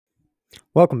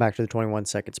Welcome back to the 21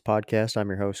 Seconds Podcast. I'm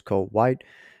your host, Cole White.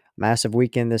 Massive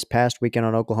weekend this past weekend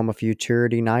on Oklahoma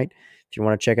Futurity Night. If you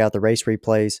want to check out the race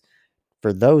replays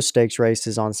for those stakes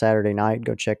races on Saturday night,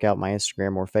 go check out my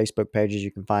Instagram or Facebook pages.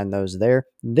 You can find those there.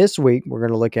 This week, we're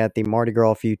going to look at the Mardi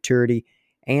Gras Futurity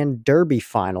and Derby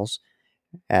finals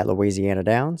at Louisiana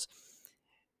Downs.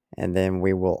 And then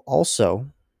we will also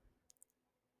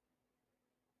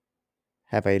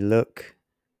have a look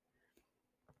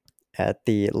at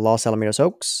the Los Alamitos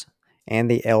Oaks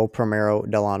and the El Primero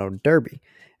Delano Derby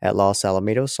at Los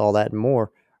Alamitos. All that and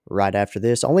more right after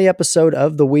this. Only episode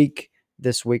of the week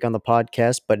this week on the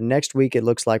podcast, but next week it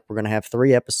looks like we're going to have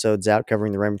 3 episodes out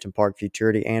covering the Remington Park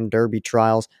Futurity and Derby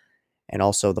trials and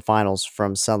also the finals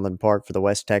from Sunland Park for the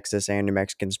West Texas and New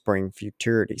Mexican Spring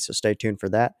Futurity. So stay tuned for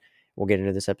that. We'll get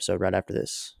into this episode right after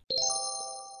this.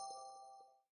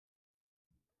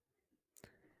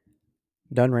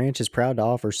 Dunn Ranch is proud to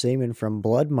offer semen from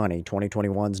Blood Money,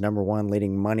 2021's number one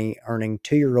leading money-earning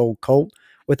 2-year-old colt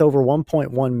with over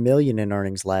 $1.1 million in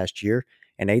earnings last year.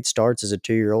 In 8 starts as a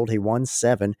 2-year-old, he won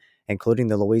 7, including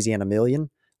the Louisiana Million,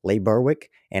 Lee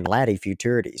Berwick, and Laddie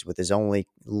Futurities, with his only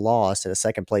loss at a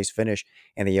second-place finish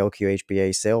in the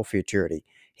LQHBA Sale Futurity.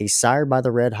 He's sired by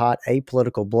the red-hot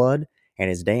Apolitical Blood, and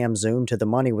his dam Zoom to the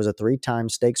Money was a 3-time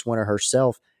stakes winner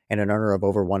herself and an earner of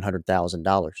over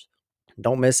 $100,000.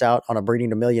 Don't miss out on a Breeding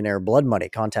to Millionaire Blood Money.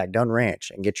 Contact Dunn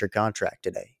Ranch and get your contract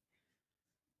today.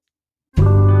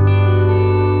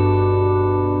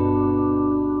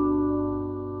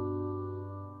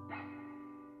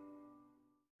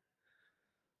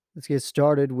 Let's get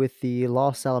started with the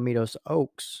Los Alamitos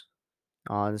Oaks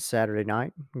on Saturday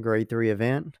night. Grade 3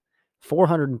 event.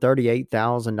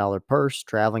 $438,000 purse,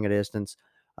 traveling a distance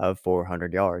of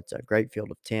 400 yards. A great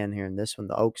field of 10 here in this one.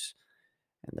 The Oaks,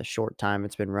 and the short time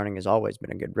it's been running, has always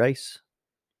been a good race.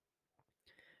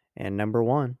 And number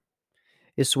 1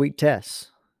 is Sweet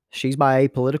Tess. She's by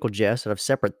Apolitical Jess out of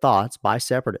Separate Thoughts by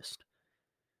Separatist.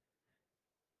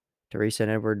 Teresa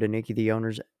and Edward Danicki, the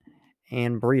owners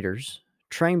and breeders,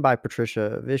 trained by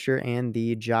Patricia Vischer and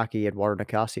the jockey Eduardo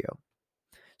Nicasio.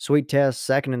 Sweet Tess,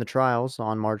 second in the trials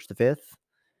on March the 5th.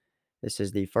 This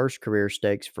is the first career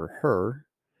stakes for her.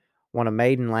 Won a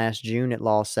maiden last June at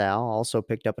La Salle. Also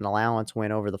picked up an allowance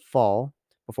win over the fall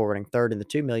before running third in the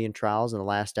 2 million trials in the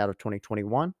last out of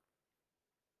 2021.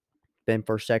 Been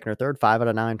first, second, or third, 5 out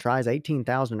of 9 tries,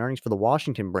 18,000 earnings for the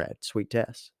Washington bred Sweet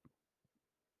Tess.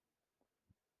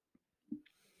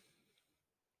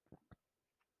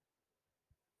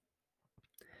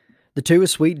 The 2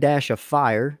 is Sweet Dash of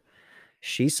Fire.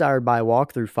 She's sired by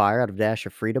Walk Through Fire out of Dash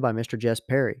of Frida by Mr. Jess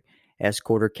Perry. S.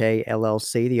 Quarter K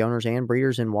LLC, the owners and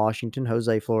breeders in Washington,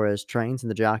 Jose Flores trains,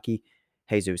 and the jockey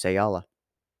Jesus Ayala.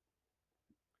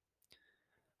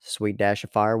 Sweet Dash of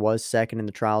Fire was second in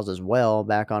the trials as well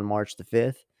back on March the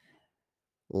 5th.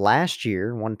 Last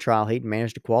year, won a trial heat and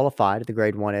managed to qualify to the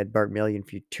Grade 1 Ed Burke Million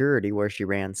Futurity, where she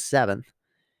ran 7th.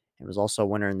 It was also a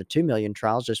winner in the 2 million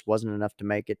trials, just wasn't enough to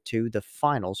make it to the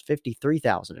finals.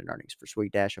 53,000 in earnings for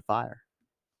Sweet Dash of Fire.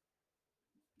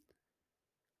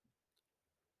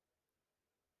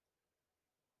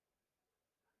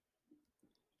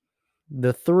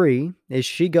 The 3 is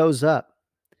She Goes Up.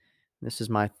 This is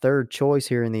my third choice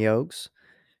here in the Oaks.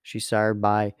 She's sired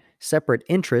by Separate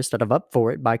Interest out of Up For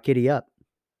It by Kitty Up.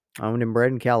 Owned and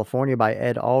bred in California by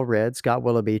Ed Allred, Scott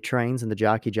Willoughby trains, and the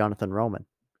jockey Jonathan Roman.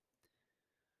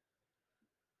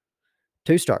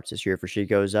 2 starts this year for She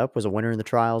Goes Up. Was a winner in the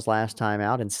trials last time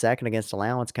out and second against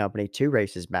Allowance Company 2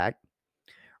 races back.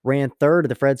 Ran third at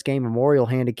the Fred Skane Memorial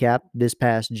Handicap this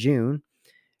past June.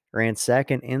 Ran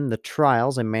second in the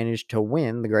trials and managed to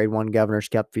win the Grade 1 Governor's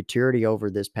Cup Futurity over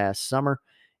this past summer,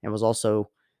 and was also,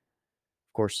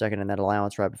 of course, second in that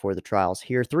allowance right before the trials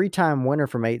here. 3-time winner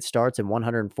from 8 starts and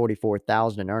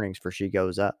 $144,000 in earnings for She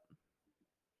Goes Up.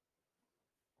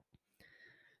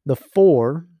 The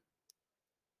 4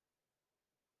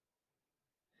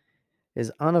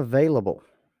 is Unavailable.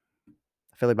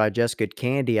 Filly by Jessica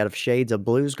Candy out of Shades of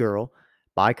Blues Girl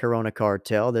by Corona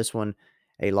Cartel. This one,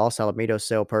 a Los Alamitos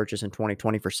sale purchase in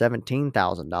 2020 for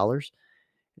 $17,000.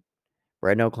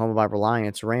 Bred in Oklahoma by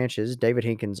Reliance Ranches, David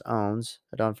Hinkins owns,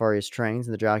 Adon Farias trains,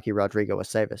 and the jockey Rodrigo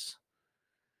Aceves.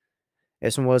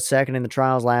 This one was second in the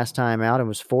trials last time out and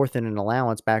was fourth in an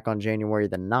allowance back on January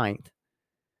the 9th.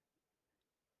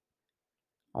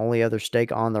 Only other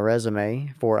stake on the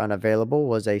resume for Unavailable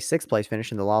was a 6th place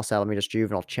finish in the Los Alamitos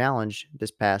Juvenile Challenge this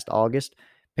past August.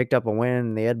 Picked up a win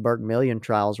in the Ed Burke Million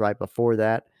trials right before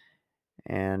that,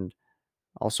 and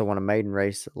also won a maiden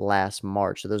race last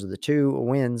March. So those are the 2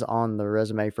 wins on the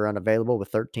resume for Unavailable,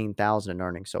 with $13,000 in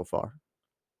earnings so far.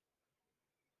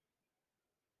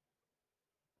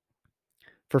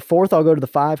 For fourth, I'll go to the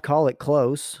 5, Call It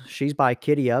Close. She's by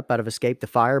Kitty Up out of Escape the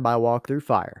Fire by Walk Through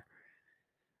Fire.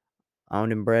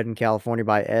 Owned and bred in California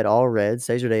by Ed Allred,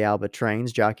 Cesar de Alba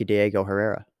trains jockey Diego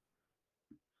Herrera.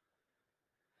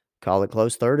 Call It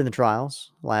Close third in the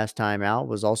trials. Last time out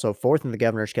was also fourth in the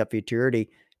Governor's Cup Futurity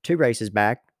 2 races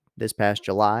back this past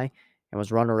July and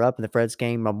was runner-up in the Fred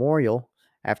Skane Memorial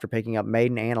after picking up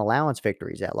maiden and allowance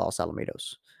victories at Los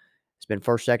Alamitos. It's been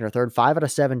first, second, or third 5 out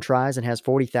of 7 tries and has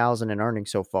 $40,000 in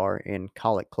earnings so far in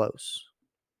Call It Close.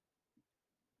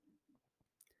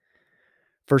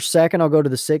 For second, I'll go to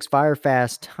the 6, Fire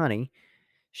Fast Honey.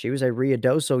 She was a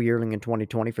Riadoso yearling in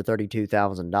 2020 for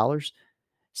 $32,000.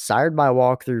 Sired by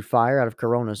Walk Through Fire out of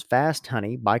Corona's Fast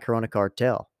Honey by Corona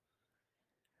Cartel.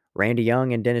 Randy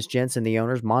Young and Dennis Jensen, the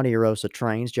owners. Monte Rosa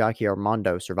trains jockey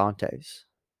Armando Cervantes.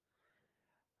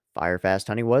 Fire Fast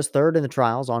Honey was third in the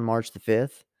trials on March the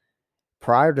 5th.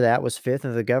 Prior to that was fifth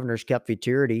in the Governor's Cup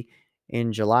Futurity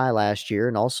in July last year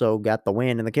and also got the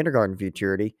win in the Kindergarten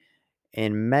Futurity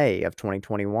in May of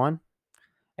 2021.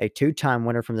 A 2-time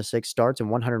winner from the 6 starts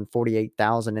and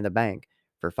 $148,000 in the bank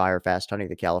for Fire Fast Honey,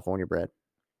 the California bred.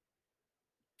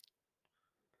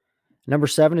 Number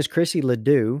 7 is Chrissy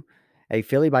Ledoux, a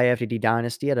filly by FTD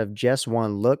Dynasty out of Just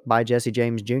One Look by Jesse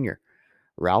James Jr.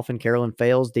 Ralph and Carolyn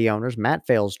Fales, the owners. Matt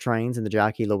Fales trains and the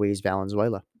jockey Luis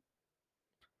Valenzuela.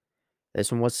 This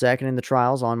one was second in the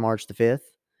trials on March the 5th.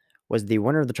 Was the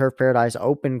winner of the Turf Paradise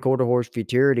Open Quarter Horse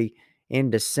Futurity in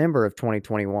December of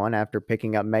 2021 after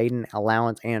picking up maiden,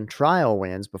 allowance, and trial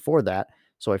wins before that.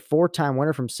 So a 4-time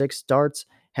winner from 6 starts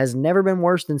has never been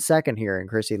worse than second here in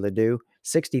Chrissy Ledoux.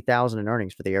 $60,000 in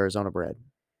earnings for the Arizona bred.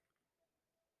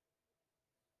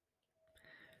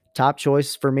 Top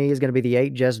choice for me is going to be the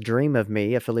 8, Just Dream of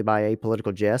Me, a filly by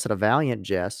Apolitical Jess at a Valiant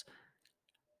Jess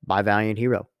by Valiant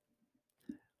Hero.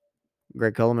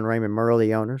 Greg Coleman, Raymond Merle,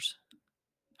 the owners.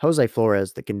 Jose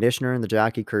Flores, the conditioner, and the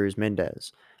jockey Cruz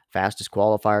Mendez. Fastest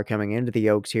qualifier coming into the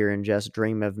Oaks here in Just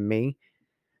Dream of Me.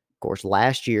 Of course,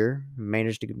 last year,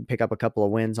 managed to pick up a couple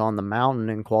of wins on the mountain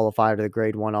and qualify to the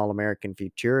Grade 1 All-American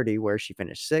Futurity, where she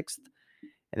finished 6th,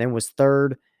 and then was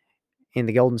 3rd in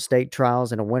the Golden State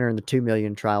Trials and a winner in the 2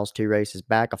 Million Trials 2 races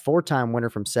back. A 4-time winner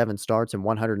from 7 starts and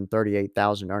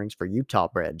 $138,000 earnings for Utah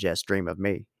bred Just Dream of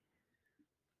Me.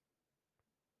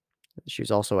 She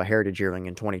was also a Heritage yearling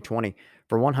in 2020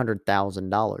 for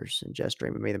 $100,000, and Just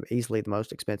Dream of Me, easily the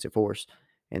most expensive horse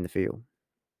in the field.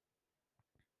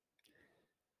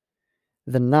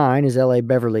 The 9 is LA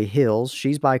Beverly Hills.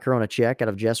 She's by Corona Check out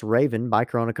of Jess Raven by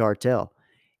Corona Cartel.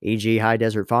 E.G. High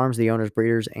Desert Farms, the owners,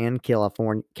 breeders, and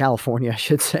California, I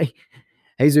should say.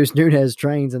 Jesus Nunez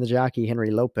trains and the jockey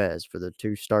Henry Lopez for the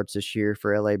 2 starts this year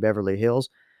for LA Beverly Hills.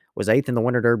 Was 8th in the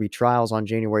Winter Derby trials on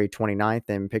January 29th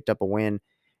and picked up a win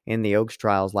in the Oaks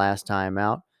trials last time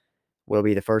out. Will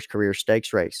be the first career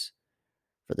stakes race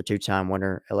for the 2-time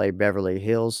winner, LA Beverly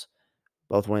Hills.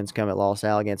 Both wins come at Los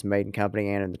Al against Maiden Company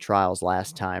and in the trials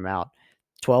last time out.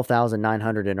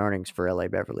 $12,900 in earnings for LA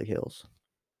Beverly Hills.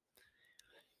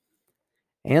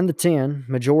 And the 10,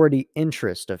 Majority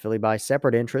Interest, a filly by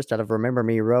Separate Interest out of Remember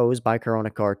Me Rose by Corona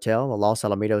Cartel, a Los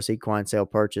Alamitos equine sale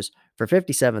purchase for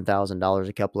 $57,000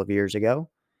 a couple of years ago.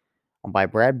 Owned by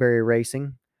Bradbury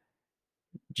Racing,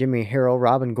 Jimmy Harrell,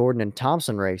 Robin Gordon, and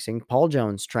Thompson Racing. Paul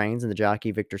Jones trains and the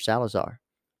jockey Victor Salazar.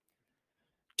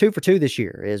 2 for 2 this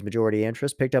year is Majority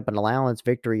Interest. Picked up an allowance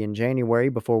victory in January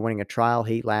before winning a trial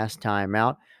heat last time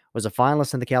out. Was a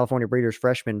finalist in the California Breeders'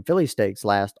 Freshman Filly Stakes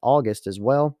last August as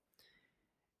well.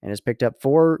 And has picked up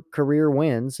 4 career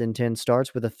wins in 10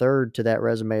 starts with a 3rd to that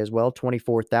resume as well.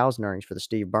 $24,000 earnings for the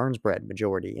Steve Burns bred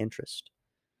Majority Interest.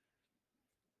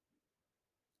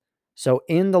 So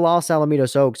in the Los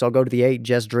Alamitos Oaks, I'll go to the 8,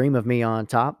 Just Dream of Me on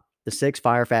top. The 6,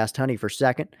 Fire Fast Honey for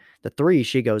 2nd. The 3,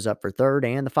 She Goes Up for 3rd.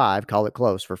 And the 5, Call It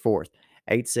Close for 4th.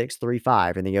 8, 6, 3,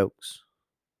 5 in the Oaks.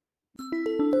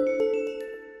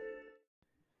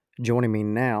 Joining me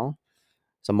now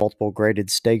is a multiple graded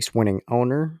stakes winning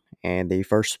owner and the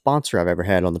first sponsor I've ever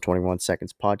had on the 21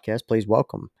 Seconds podcast. Please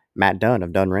welcome Matt Dunn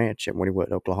of Dunn Ranch in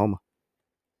Wynnewood, Oklahoma.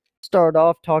 Start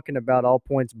off talking about All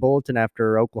Points Bulletin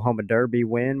after Oklahoma Derby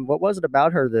win. What was it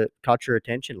about her that caught your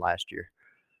attention last year?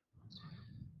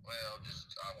 Well, just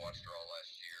I watched her all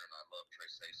last year, and I love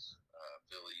Trace Hayes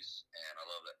fillies, and I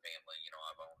love that family. You know,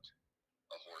 I've owned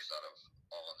a horse out of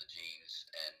all of the genes,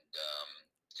 and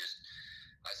just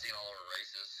I seen all of her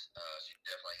races. She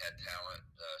definitely had talent.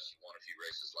 She won a few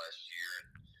races last year,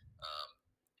 and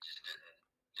just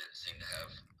didn't seem to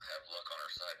have luck on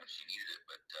her side when she needed it.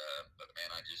 But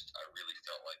man, I really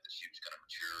felt like that she was going to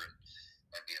mature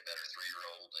and be a better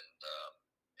 3-year-old,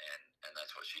 and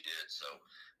that's what she did. So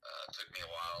it took me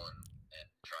a while and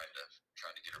trying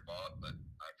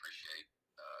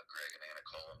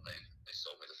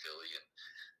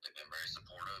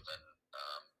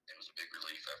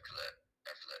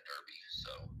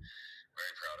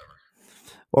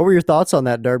What were your thoughts on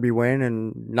that Derby win,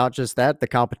 and not just that, the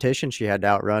competition she had to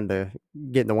outrun to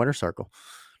get in the winner's circle?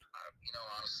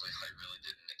 Honestly, I really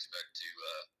didn't expect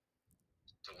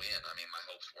to win. I mean, my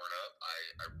hopes weren't up.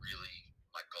 I really,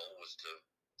 my goal was to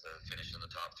finish in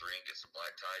the top three and get some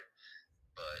black type.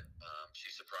 But she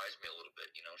surprised me a little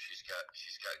bit. She's got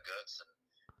guts, and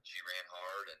she ran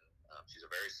hard, and she's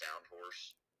a very sound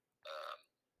horse. Um,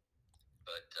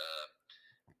 but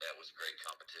that was great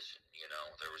competition.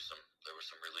 There were some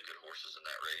really good horses in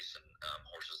that race, and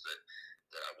horses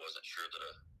that I wasn't sure that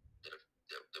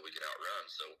we could outrun.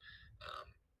 So um,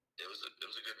 it was a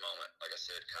good moment. Like I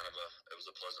said, it was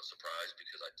a pleasant surprise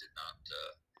because I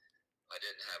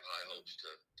didn't have high hopes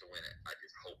to win it. I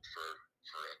just hoped for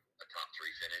a top three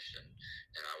finish, and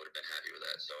I would have been happy with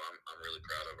that. So I'm really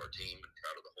proud of our team and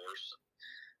proud of the horse. And,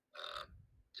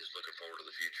 just looking forward to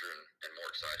the future and more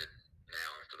excited now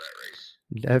after that race.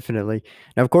 Definitely.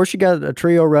 Now, of course, you got a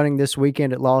trio running this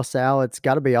weekend at Los Al. It's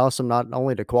got to be awesome not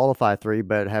only to qualify three,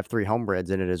 but have three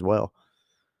homebreds in it as well.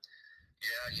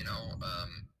 Yeah,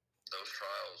 those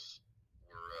trials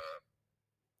were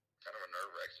kind of a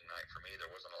nerve-wracking night for me.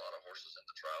 There wasn't a lot of horses in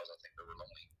the trials. I think there were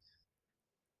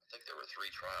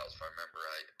three trials if I remember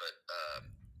right,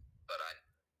 but I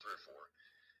three or four.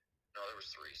 No, there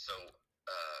was three. So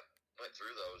went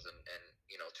through those, and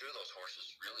two of those horses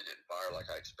really didn't fire like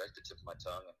I expected. Tip of my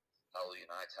tongue and Hallelujah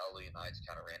Nights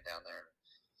kind of ran down there and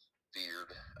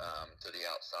veered to the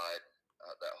outside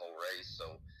that whole race.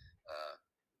 So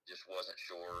just wasn't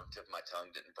sure. Tip of my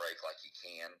tongue didn't break like he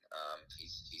can.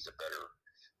 He's a better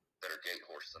gate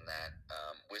horse than that.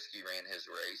 Whiskey ran his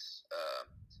race.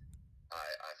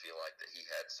 I feel like that he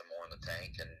had some more in the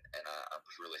tank, and I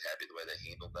was really happy the way they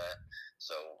handled that.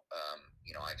 So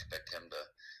I expect him to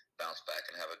bounce back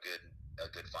and have a good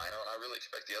final, and I really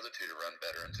expect the other two to run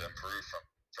better and to improve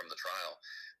from the trial.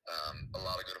 A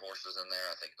lot of good horses in there.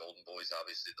 I think Golden Boy's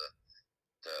obviously the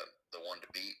one to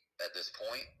beat at this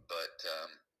point, but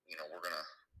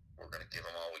we're gonna give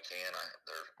them all we can.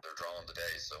 They're drawing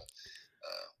today, so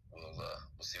we'll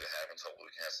see what happens.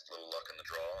 Hopefully, we can have some little luck in the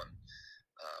draw and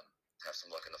have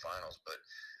some luck in the finals. But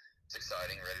it's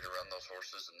exciting, ready to run those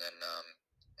horses, and then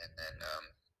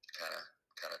kind of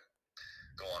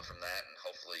go on from that, and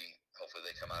hopefully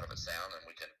they come out of it sound, and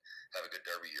we can have a good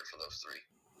Derby year for those three.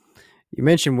 You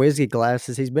mentioned Whiskey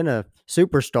Glasses. He's been a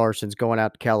superstar since going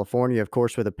out to California. Of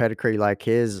course, with a pedigree like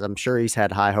his, I'm sure he's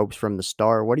had high hopes from the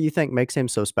start. What do you think makes him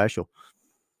so special?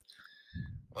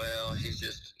 Well, he's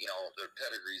just their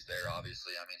pedigree's there.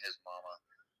 Obviously, I mean his mama,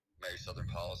 Mary Southern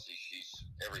Policy. She's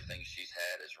everything she's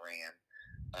had is ran,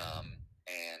 um,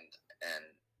 and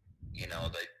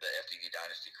the FTD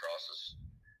Dynasty crosses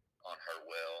on her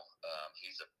well.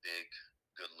 He's a big,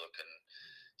 good-looking,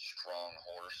 strong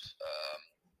horse.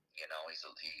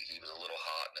 He was a little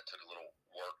hot, and it took a little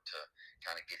work to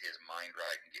kind of get his mind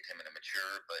right and get him into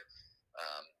mature. But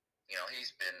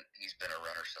he's been a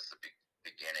runner since the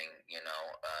beginning.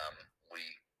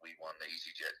 We won the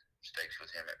EasyJet Stakes with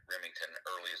him at Remington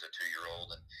early as a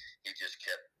 2-year-old, and he just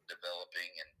kept developing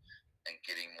and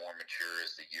getting more mature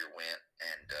as the year went.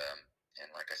 And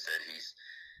like I said,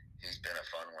 he's been a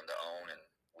fun one to own, and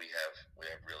we have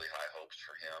really high hopes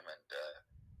for him. And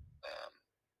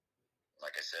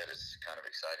like I said, it's kind of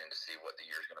exciting to see what the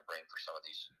year's going to bring for some of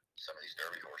these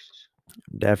Derby horses.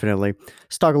 Definitely.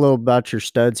 Let's talk a little about your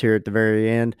studs here at the very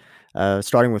end.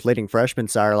 Starting with leading freshman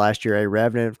sire last year, A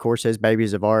Revenant. Of course, his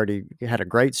babies have already had a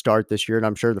great start this year, and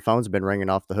I'm sure the phone's been ringing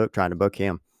off the hook trying to book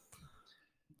him.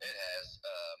 It has.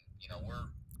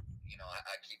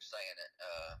 I keep saying it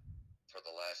for the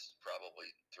last probably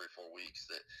 3 or 4 weeks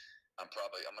that I'm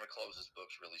going to close this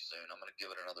books really soon. I'm going to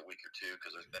give it another week or two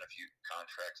because there's been a few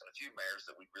contracts and a few mares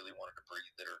that we really wanted to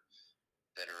breed that are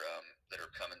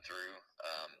coming through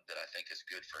that I think is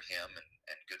good for him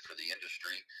and good for the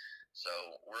industry. So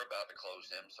we're about to close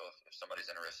him. So if somebody's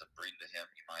interested in breeding to him,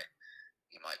 you might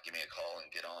give me a call and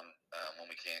get on when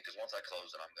we can. Because once I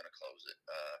close it, I'm going to close it.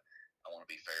 I want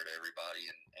to be fair to everybody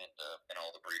and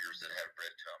all the breeders that have bred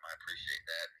to him. I appreciate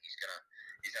that. He's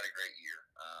had a great year.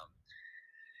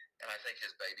 And I think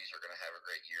his babies are going to have a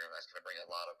great year, and that's going to bring a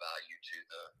lot of value to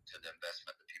the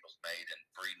investment that people's made in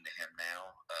breeding to him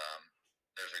now.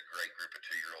 There's a great group of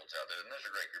 2-year-olds out there, and there's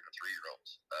a great group of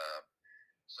 3-year-olds.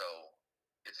 So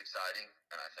it's exciting,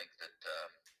 and I think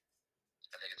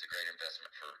it's a great investment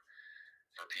for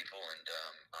people, and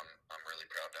I'm really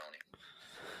proud to own him.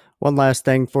 One last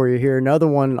thing for you here. Another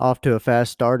one off to a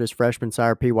fast start is freshman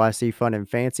sire PYC Fun and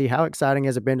Fancy. How exciting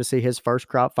has it been to see his first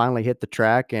crop finally hit the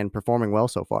track and performing well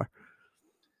so far?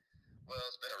 Well,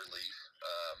 it's been a relief.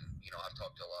 I've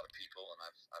talked to a lot of people, and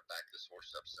I've backed this horse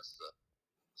up since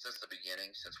the beginning,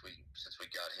 since we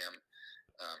got him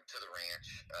to the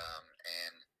ranch,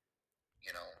 and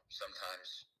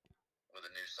sometimes with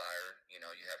a new sire, you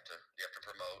have to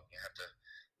promote, you have to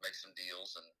make some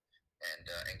deals and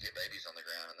get babies on the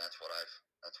ground, and that's what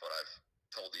I've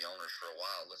told the owners for a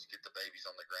while. Let's get the babies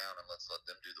on the ground and let's let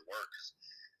them do the work.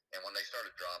 And when they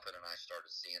started dropping, and I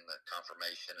started seeing the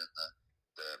conformation and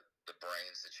the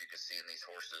brains that you could see in these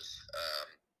horses,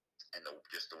 and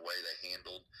just the way they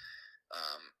handled,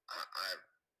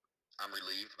 I'm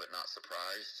relieved but not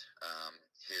surprised.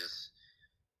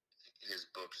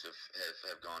 His books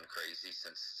have gone crazy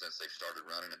since they've started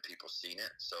running and people seen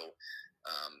it. So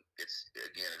it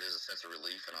is a sense of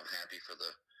relief, and I'm happy for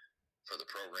the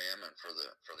program and for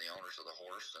the owners of the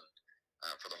horse,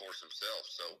 and for the horse himself.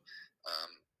 So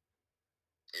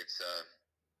it's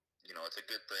it's a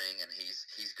good thing, and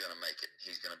he's gonna make it.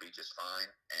 He's gonna be just fine,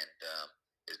 and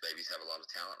his babies have a lot of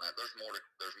talent. And there's more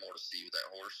to see with that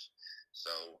horse.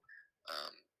 So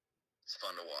it's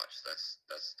fun to watch.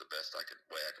 That's the best way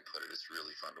I can put it. It's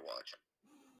really fun to watch him.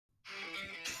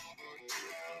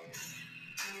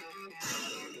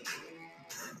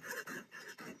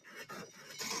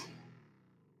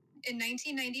 In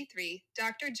 1993,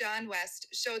 Dr. John West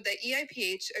showed that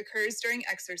EIPH occurs during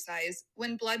exercise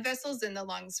when blood vessels in the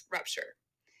lungs rupture.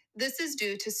 This is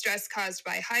due to stress caused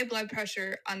by high blood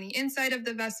pressure on the inside of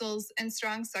the vessels and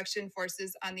strong suction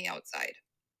forces on the outside.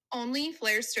 Only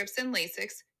flare strips and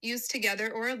Lasix, used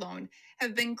together or alone,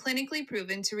 have been clinically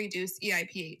proven to reduce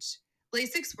EIPH.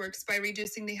 Lasix works by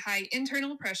reducing the high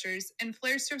internal pressures, and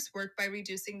flare strips work by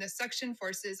reducing the suction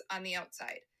forces on the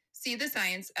outside. See the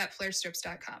science at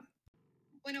flarestrips.com.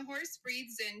 When a horse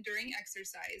breathes in during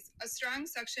exercise, a strong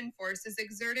suction force is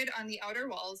exerted on the outer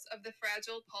walls of the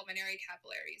fragile pulmonary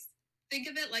capillaries. Think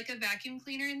of it like a vacuum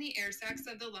cleaner in the air sacs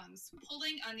of the lungs,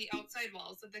 pulling on the outside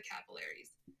walls of the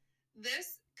capillaries.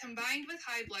 This, combined with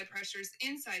high blood pressures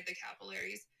inside the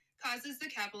capillaries, causes the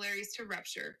capillaries to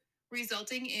rupture,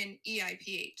 resulting in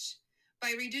EIPH.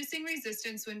 By reducing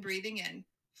resistance when breathing in,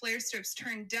 flare strips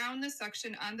turn down the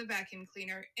suction on the vacuum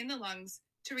cleaner in the lungs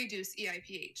to reduce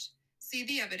EIPH. See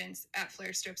the evidence at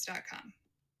flarestrips.com.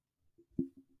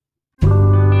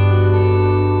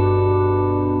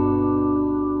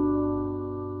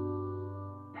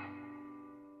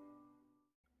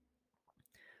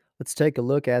 Let's take a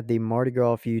look at the Mardi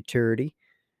Gras Futurity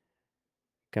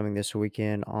coming this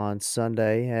weekend on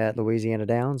Sunday at Louisiana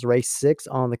Downs. Race 6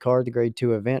 on the card, the Grade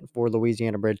 2 event for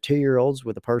Louisiana-bred 2-year-olds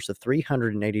with a purse of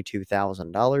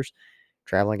 $382,000,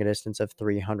 traveling a distance of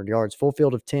 300 yards. Full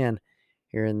field of 10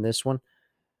 here in this one,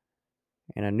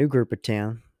 and a new group of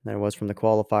 10 than it was from the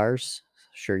qualifiers.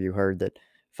 Sure, you heard that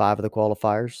 5 of the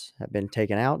qualifiers have been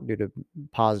taken out due to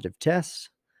positive tests.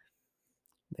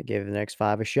 They gave the next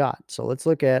 5 a shot. So let's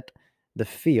look at the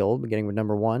field, beginning with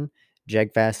number 1,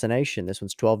 Jeg Fascination. This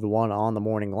one's 12-1 on the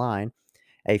morning line.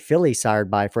 A filly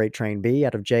sired by Freight Train B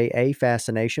out of J.A.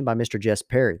 Fascination by Mr. Jess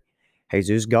Perry.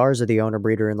 Jesus Garza, the owner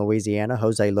breeder in Louisiana.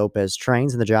 Jose Lopez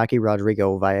trains, and the jockey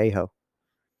Rodrigo Vallejo.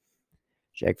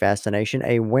 Jeg Fascination,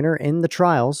 a winner in the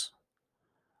trials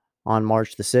on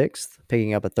March the 6th,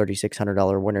 picking up a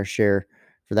 $3,600 winner's share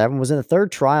for that one. Was in the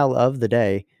third trial of the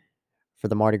day for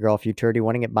the Mardi Gras Futurity,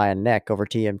 winning it by a neck over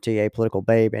TMT, A Political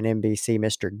Babe, and NBC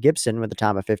Mr. Gibson with a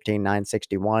time of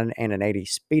 15.961 and an 80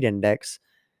 speed index,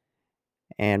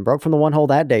 and broke from the one hole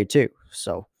that day too.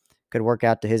 So could work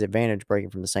out to his advantage,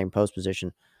 breaking from the same post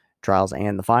position trials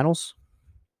and the finals.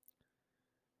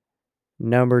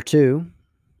 Number 2,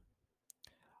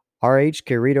 RH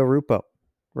Querido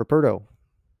Ruperto.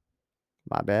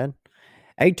 My bad.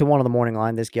 8-1 on the morning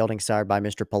line. This gelding sired by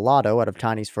Mr. Pilato out of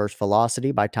Tiny's First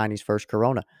Velocity by Tiny's First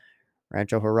Corona.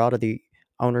 Rancho Herrada, the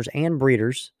owners and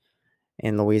breeders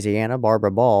in Louisiana.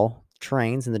 Barbara Ball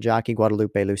trains, and the jockey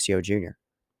Guadalupe Lucio Jr.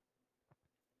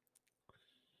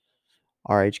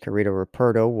 RH Querido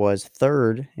Ruperto was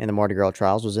third in the Mardi Gras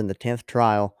trials, was in the 10th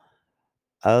trial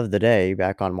of the day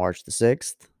back on March the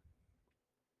 6th.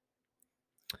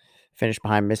 Finished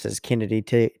behind Mrs. Kennedy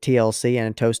TLC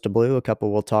and Toast to Blue, a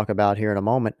couple we'll talk about here in a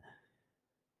moment.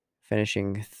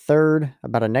 Finishing third,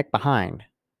 about a neck behind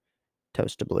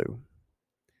Toast to Blue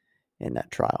in that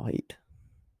trial heat.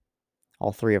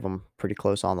 All 3 of them pretty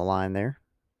close on the line there.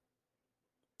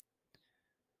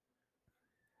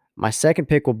 My second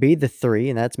pick will be the 3,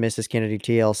 and that's Mrs. Kennedy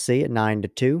TLC at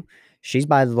 9-2. She's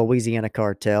by the Louisiana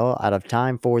Cartel out of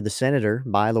Time for the Senator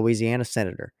by Louisiana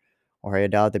Senator.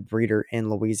 Ojeda, the breeder in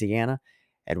Louisiana.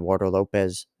 Eduardo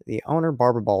Lopez, the owner.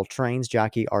 Barbara Ball trains,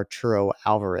 jockey Arturo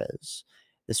Alvarez.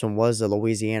 This one was a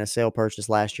Louisiana sale purchase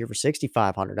last year for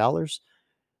 $6,500.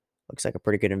 Looks like a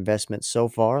pretty good investment so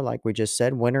far. Like we just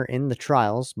said, winner in the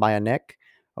trials by a neck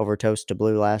over Toast to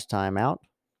Blue last time out,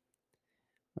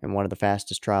 and one of the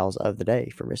fastest trials of the day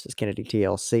for Mrs. Kennedy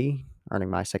TLC, earning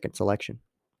my second selection.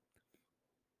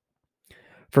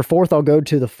 For fourth, I'll go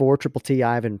to the 4 Triple T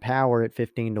Ivan Power at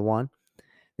 15-1.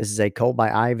 This is a colt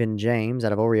by Ivan James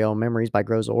out of Oriel Memories by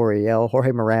Grows Oriel.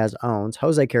 Jorge Moraz owns.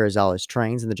 Jose Carrizales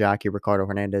trains, and the jockey Ricardo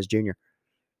Hernandez Jr.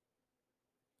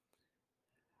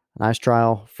 Nice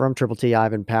trial from Triple T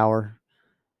Ivan Power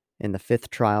in the 5th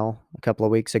trial a couple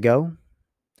of weeks ago.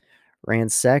 Ran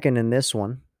second in this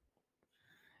one,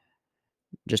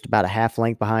 just about a half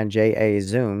length behind J.A.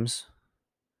 Zooms.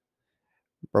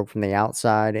 Broke from the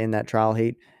outside in that trial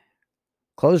heat.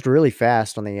 Closed really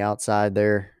fast on the outside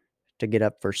there to get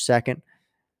up for second.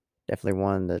 Definitely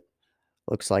one that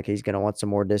looks like he's going to want some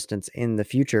more distance in the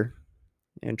future.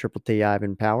 And Triple T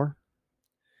Ivan Power,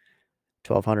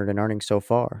 1,200 in earnings so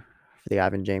far for the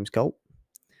Ivan James colt.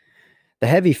 The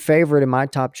heavy favorite in my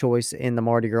top choice in the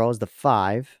Mardi Gras is the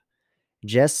 5,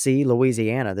 Jess C.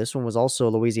 Louisiana. This one was also a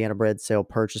Louisiana bred sale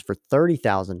purchase for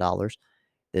 $30,000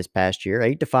 this past year.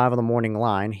 8-5 on the morning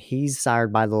line. He's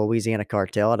sired by the Louisiana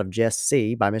Cartel out of Jess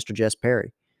C. by Mr. Jess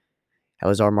Perry.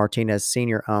 Elizar Martinez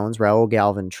Sr. owns. Raul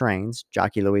Galvin trains.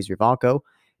 Jockey Luis Vivanco,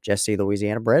 Jess C.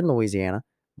 Louisiana, bred in Louisiana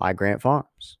by Grant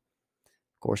Farms.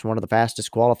 Of course, one of the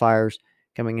fastest qualifiers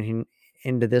coming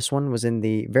into this one was in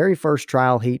the very first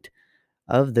trial heat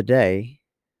of the day.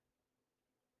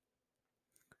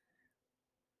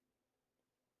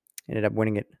 Ended up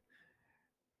winning it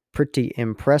pretty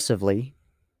impressively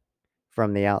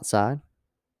from the outside.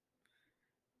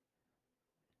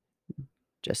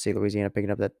 Jesse Louisiana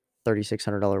picking up that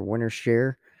 $3,600 winner's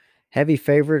share. Heavy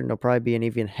favorite, and it'll probably be an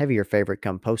even heavier favorite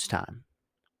come post time.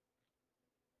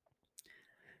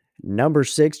 Number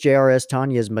 6, JRS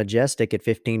Tanya's Majestic at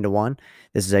 15-1.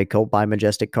 This is a colt by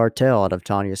Majestic Cartel out of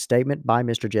Tanya's Statement by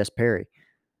Mr. Jess Perry.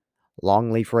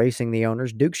 Longleaf Racing, the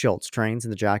owners. Duke Schultz trains,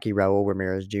 and the jockey Raul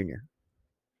Ramirez Jr.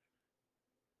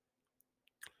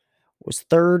 Was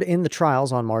third in the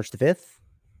trials on March the 5th.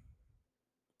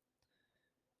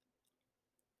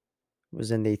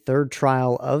 Was in the 3rd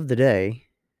trial of the day.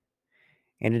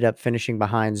 Ended up finishing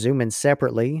behind Zoomin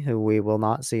separately, who we will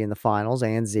not see in the finals,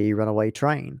 and Z Runaway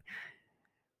Train.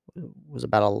 Was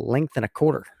about a length and a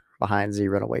quarter behind Z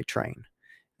Runaway Train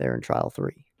there in trial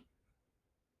 3.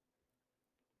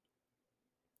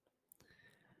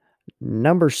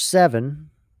 Number 7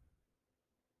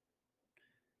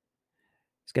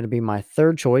 is going to be my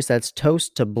third choice. That's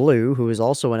Toast to Blue, who is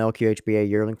also an LQHBA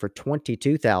yearling for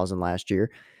 $22,000 last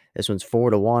year. This one's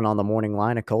 4-1 on the morning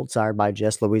line. A colt sired by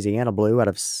Jess Louisiana Blue out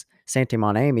of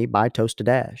Santimon Amy by Toast to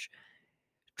Dash.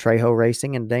 Trejo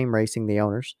Racing and Dame Racing, the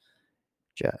owners.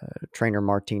 Trainer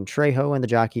Martin Trejo and the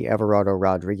jockey Everardo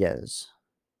Rodriguez.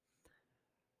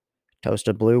 Toast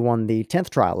to Blue won the 10th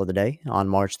trial of the day on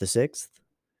March the 6th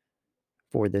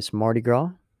for this Mardi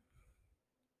Gras.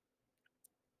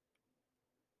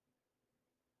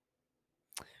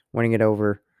 Winning it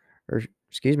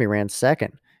ran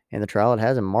second in the trial. It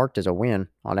has him marked as a win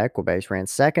on Equibase. Ran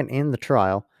second in the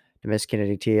trial to Miss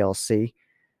Kennedy TLC.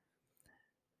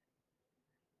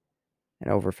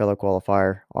 And over fellow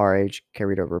qualifier RH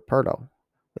Querido Ruperto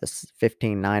with a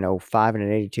 15.905 and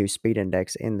an 82 speed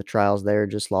index in the trials there.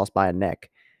 Just lost by a neck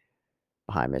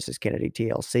behind Mrs. Kennedy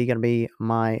TLC. Going to be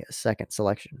my second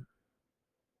selection.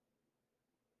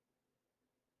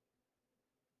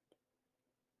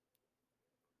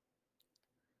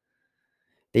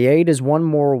 The 8 is One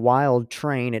More Wild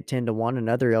Train at 10-1,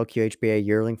 another LQHBA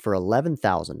yearling for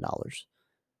 $11,000.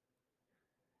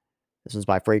 This one's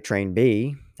by Freight Train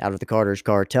B, out of the Carter's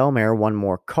Cartel mare, One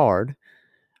More Card,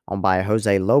 owned by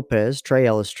Jose Lopez, Trey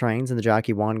Ellis trains, and the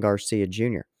jockey Juan Garcia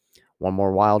Jr. One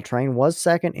More Wild Train was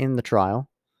second in the trial.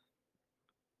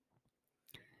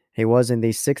 He was in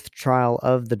the 6th trial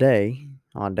of the day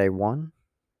on day 1.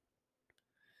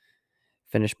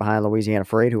 Finished behind Louisiana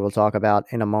Freight, who we'll talk about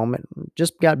in a moment.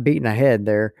 Just got beaten ahead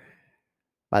there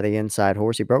by the inside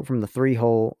horse. He broke from the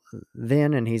 3-hole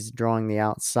then, and he's drawing the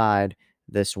outside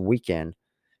this weekend.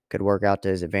 Could work out to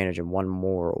his advantage in One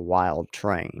More Wild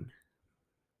Train.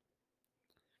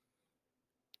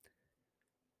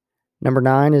 Number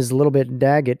 9 is a little bit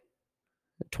Daggett,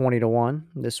 20-1.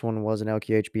 This one was an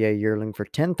LQHBA yearling for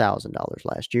 $10,000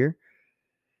 last year.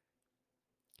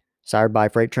 Sired by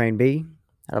Freight Train B,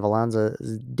 out of Alonza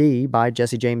D by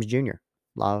Jesse James Jr.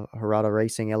 La Herrada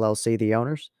Racing LLC, the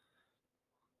owners.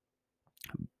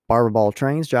 Barber Ball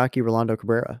trains, jockey Rolando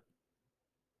Cabrera.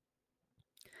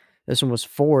 This one was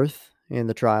 4th in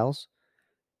the trials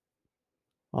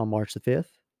on March the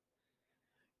 5th.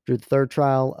 Drew the 3rd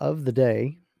trial of the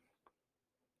day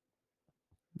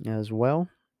as well.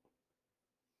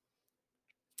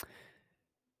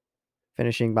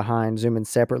 Finishing behind Zooming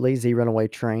Separately, Z Runaway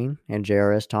Train, and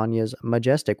JRS Tanya's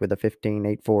Majestic with a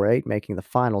 15.848, making the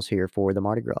finals here for the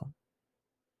Mardi Gras.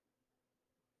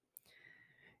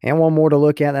 And one more to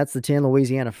look at, that's the 10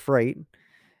 Louisiana Freight.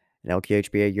 An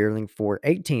LQHBA yearling for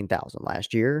 $18,000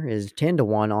 last year is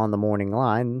 10-1 on the morning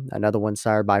line. Another one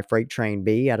sired by Freight Train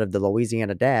B out of the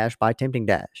Louisiana Dash by Tempting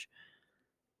Dash.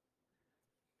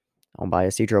 Owned by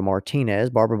Isidro Martinez,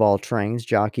 Barber Ball Trains,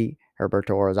 jockey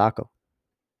Herberto Orozco.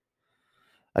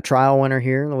 A trial winner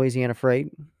here, Louisiana Freight,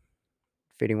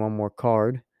 feeding one more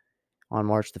card on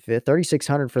March the 5th.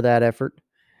 $3,600 for that effort.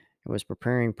 It was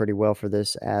preparing pretty well for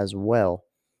this as well.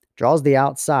 Draws the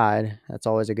outside. That's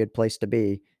always a good place to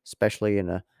be, especially in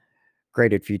a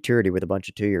graded futurity with a bunch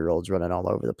of 2-year-olds running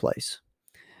all over the place.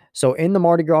 So in the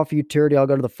Mardi Gras futurity, I'll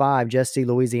go to the 5, Jesse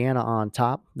Louisiana on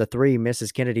top. The 3,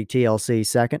 Mrs. Kennedy TLC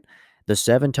second. The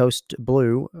 7, Toast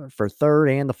Blue for third.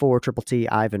 And the 4, Triple T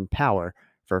Ivan Power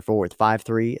for fourth.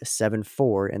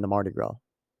 5-3-7-4 in the Mardi Gras.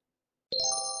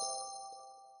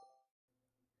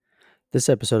 This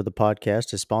episode of the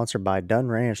podcast is sponsored by Dunn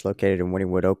Ranch, located in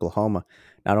Wynnewood, Oklahoma.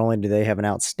 Not only do they have an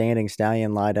outstanding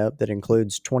stallion lineup that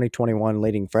includes 2021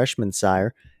 leading freshman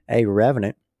sire, A.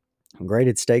 Revenant,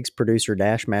 graded stakes producer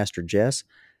Dashmaster Jess,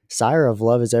 sire of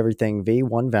Love is Everything V,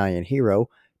 One Valiant Hero,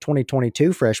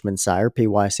 2022 freshman sire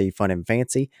PYC Fun and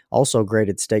Fancy, also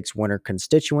graded stakes winner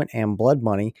Constituent, and Blood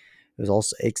Money, who's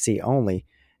also ICSI only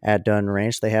at Dunn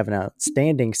Ranch. They have an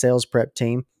outstanding sales prep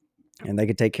team, and they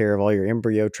can take care of all your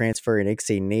embryo transfer and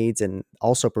ICSI needs and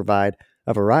also provide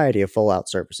a variety of full-out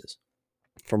services.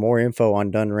 For more info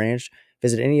on Dunn Ranch,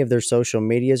 visit any of their social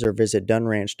medias or visit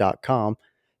dunranch.com.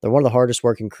 They're one of the hardest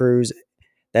working crews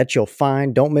that you'll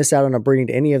find. Don't miss out on a breeding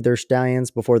to any of their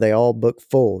stallions before they all book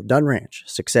full. Dunn Ranch,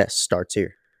 success starts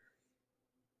here.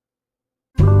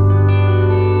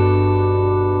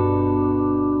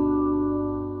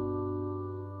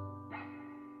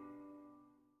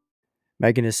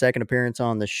 Making his second appearance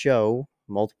on the show,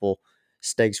 multiple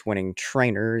stakes-winning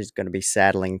trainer. He's going to be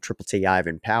saddling Triple T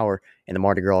Ivan Power in the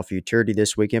Mardi Gras Futurity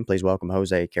this weekend. Please welcome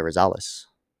Jose Carrizales.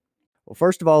 Well,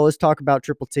 first of all, let's talk about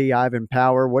Triple T Ivan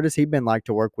Power. What has he been like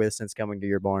to work with since coming to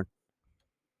your barn?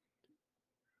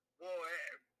 Well,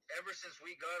 ever since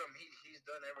we got him, he's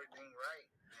done everything right,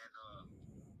 and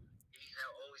he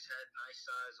always had nice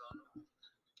size on him.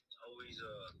 Always,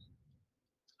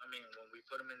 when we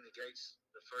put him in the gates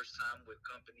the first time with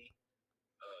company,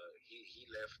 he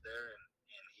left there and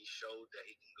he showed that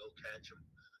he can go catch them.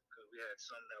 Because we had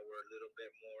some that were a little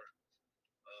bit more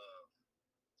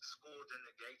schooled in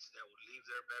the gates that would leave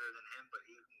there better than him, but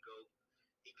he could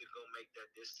go make that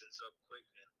distance up quick,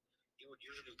 and he would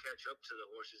usually catch up to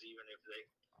the horses even if they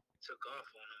took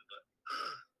off on him. But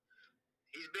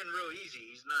he's been real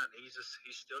easy. He's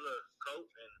still a coat,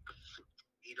 and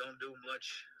he don't do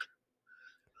much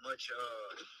how would you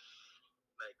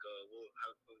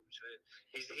say it?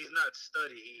 He's not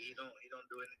studdy. He don't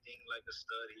do anything like a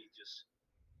stud. He's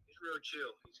real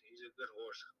chill. He's a good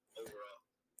horse overall.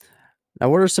 Now,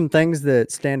 what are some things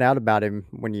that stand out about him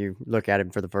when you look at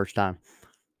him for the first time?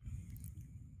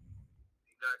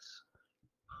 He got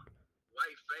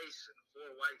white face and 4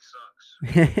 white socks.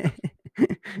 I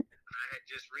had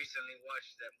just recently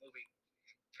watched that movie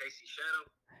Casey Shadow.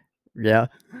 Yeah.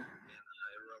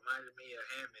 It reminded me of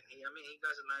him, and he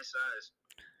got a nice size.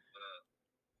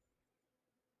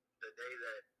 The day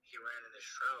that he ran in his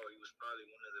trial, he was probably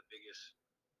one of the biggest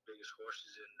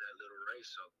horses in that little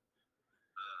race. So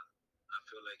I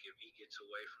feel like if he gets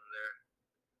away from there,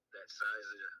 that size,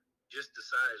 just the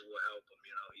size will help him.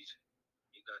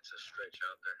 He got to stretch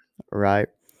out there.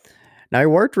 Right. Now, he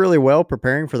worked really well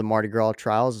preparing for the Mardi Gras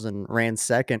trials and ran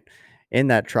second in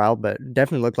that trial, but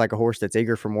definitely looked like a horse that's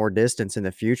eager for more distance in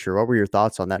the future. What were your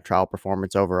thoughts on that trial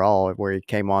performance overall, where he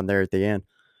came on there at the end?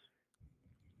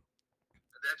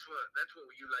 That's what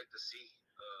you like to see.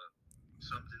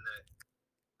 Something that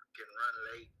can run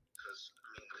late, because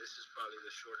this is probably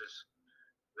the shortest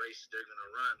race they're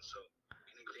gonna run. So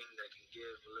anything that can give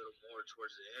a little more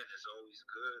towards the end is always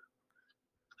good.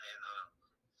 And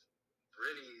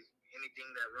really,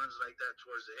 anything that runs like that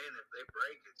towards the end, if they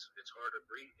break, it's hard to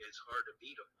beat. It's hard to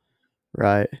beat them.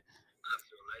 Right. I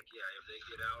feel like if they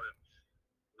get out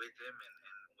with him and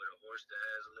with a horse that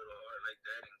has a little heart like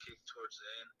that and kick towards the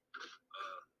end,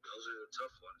 those are the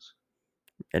tough ones.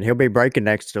 And he'll be breaking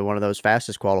next to one of those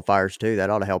fastest qualifiers too.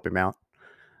 That ought to help him out.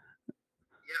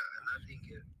 Yeah, and I think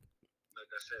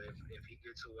like I said, if he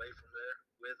gets away from there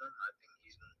with him, I think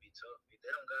he's going to be tough.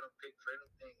 They don't got him picked for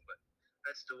anything, but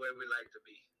that's the way we like to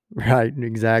be. Right,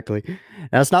 exactly.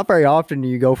 Now, it's not very often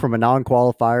you go from a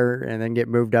non-qualifier and then get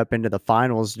moved up into the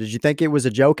finals. Did you think it was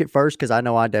a joke at first? Because I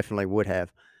know I definitely would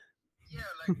have. Yeah,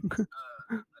 like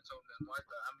I told Miss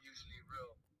Martha, I'm usually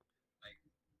real. Like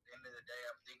at the end of the day,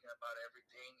 I'm thinking about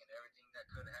everything and everything that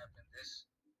could happen. This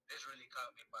really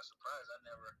caught me by surprise. I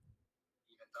never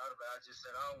even thought about it. I just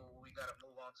said, oh, well, we got to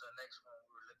move on to the next one.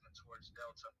 We were looking towards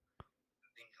Delta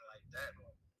and thinking like that.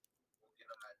 We'll get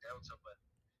them at Delta. But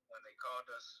when they called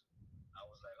us, I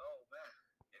was like, oh, man,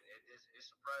 it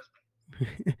surprised me.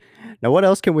 Now, what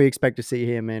else can we expect to see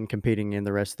him in competing in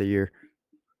the rest of the year?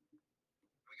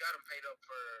 We got him paid up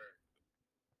for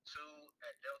two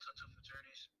at Delta, two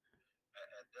fraternities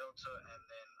at Delta, and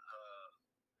then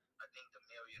I think the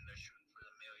million, they're shooting for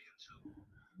the million too.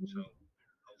 So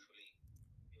hopefully,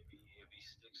 if he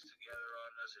sticks together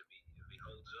on us, if he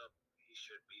holds up, he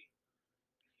should be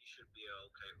an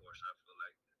okay horse. I feel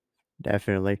like.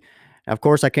 Definitely. Of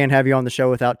course, I can't have you on the show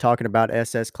without talking about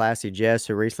SS Classy Jess,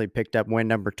 who recently picked up win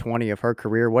number 20 of her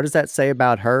career. What does that say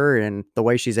about her and the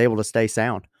way she's able to stay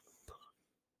sound?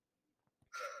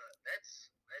 That's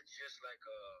just like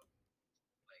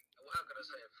how can I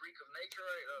say, a freak of nature,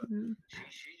 right?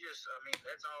 She just, I mean,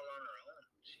 that's all on her own.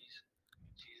 She's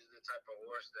the type of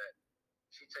horse that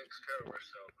she takes care of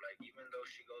herself. Like even though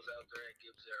she goes out there and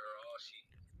gives it her all, she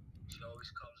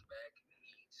always comes back and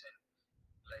eats and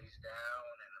lays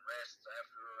down and rests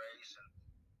after a race, and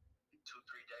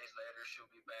 2-3 days later she'll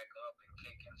be back up and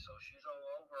kicking. So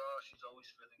overall she's always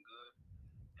feeling good,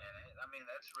 and I mean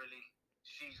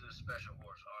she's a special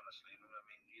horse, honestly. I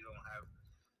mean, you don't have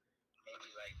many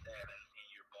like that in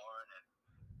your barn, and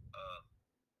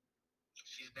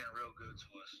she's been real good to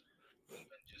us,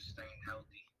 even just staying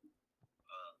healthy.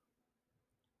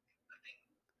 I think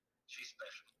she's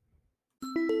special.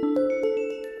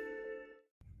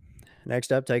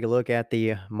 Next up, take a look at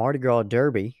the Mardi Gras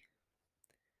Derby.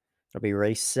 It'll be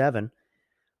race 7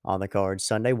 on the card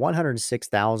Sunday.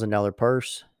 $106,000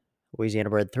 purse. Louisiana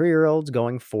bred 3-year-olds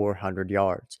going 400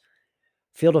 yards.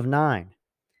 Field of 9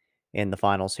 in the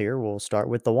finals here. We'll start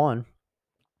with the 1.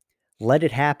 Let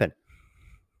It Happen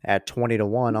at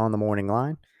 20-1 on the morning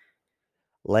line.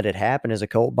 Let It Happen is a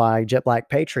colt by Jet Black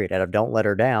Patriot out of Don't Let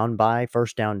Her Down by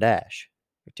First Down Dash.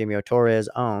 Timio Torres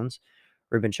owns.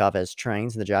 Ruben Chavez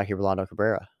trains, and the jockey Rolando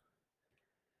Cabrera.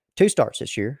 2 starts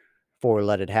this year for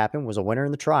Let It Happen. Was a winner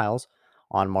in the trials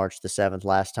on March the 7th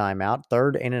last time out.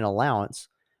 3rd in an allowance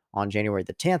on January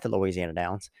the 10th at Louisiana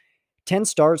Downs. 10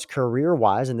 starts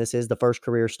career-wise, and this is the first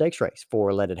career stakes race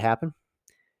for Let It Happen.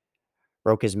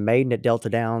 Broke his maiden at Delta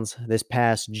Downs this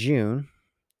past June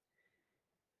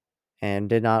and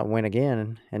did not win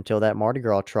again until that Mardi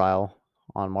Gras trial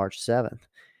on March 7th.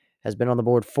 Has been on the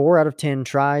board 4 out of 10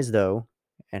 tries, though,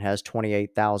 and has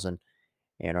 $28,000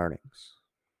 in earnings.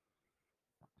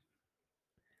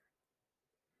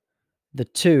 The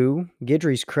 2,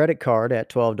 Guidry's Credit Card at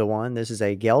 12-1. This is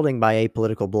a gelding by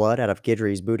Apolitical Blood out of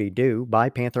Guidry's Booty Doo by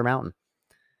Panther Mountain.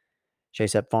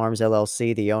 Chase Up Farms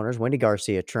LLC, the owners. Wendy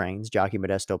Garcia trains, jockey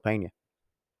Modesto Pena.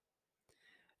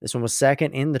 This one was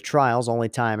second in the trials, only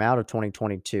time out of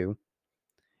 2022.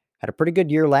 Had a pretty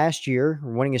good year last year,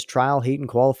 winning his trial heat and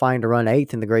qualifying to run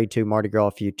 8th in the Grade 2 Mardi Gras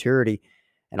Futurity,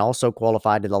 and also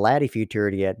qualified to the Laddie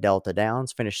Futurity at Delta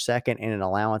Downs. Finished second in an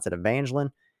allowance at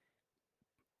Evangeline,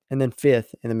 and then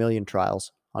 5th in the Million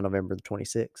Trials on November the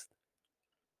 26th.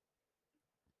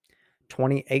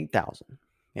 $28,000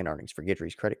 in earnings for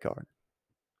Guidry's Credit Card.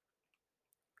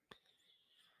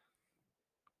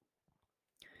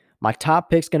 My top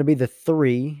pick's going to be the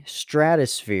 3,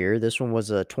 Stratosphere. This one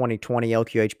was a 2020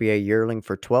 LQHBA yearling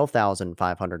for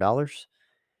 $12,500.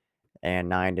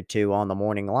 And 9-2 on the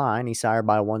morning line. He's sired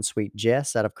by One Sweet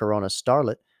Jess out of Corona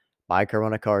Starlet by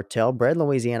Corona Cartel. Bred in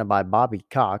Louisiana by Bobby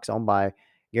Cox, owned by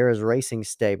Guerra's Racing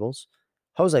Stables.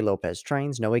 Jose Lopez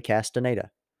trains. Noe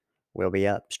Castaneda will be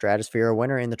up. Stratosphere, a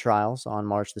winner in the trials on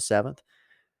March the 7th.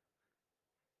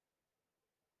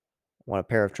 Won a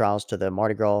pair of trials to the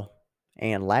Mardi Gras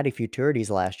and Laddie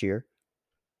Futurities last year.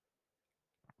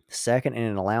 Second in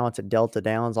an allowance at Delta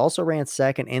Downs. Also ran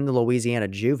second in the Louisiana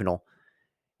Juvenile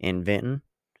in Vinton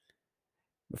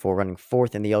before running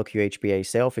 4th in the LQHBA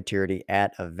Sale Futurity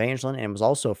at Evangeline, and was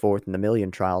also 4th in the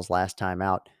Million Trials last time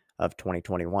out of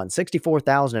 2021.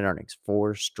 $64,000 in earnings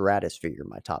for Stratosphere,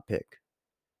 my top pick.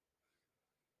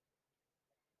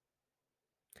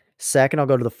 Second, I'll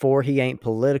go to the 4, He Ain't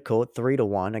Political at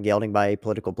 3-1, a gelding by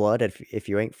Apolitical Blood. If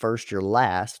you ain't first, you're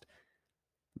last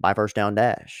by First Down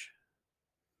Dash.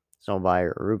 So by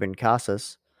Ruben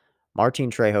Casas.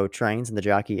 Martin Trejo trains, and the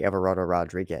jockey Everardo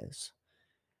Rodriguez.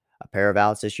 A pair of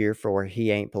outs this year for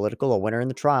He Ain't Political, a winner in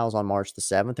the trials on March the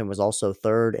 7th, and was also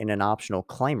 3rd in an optional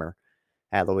claimer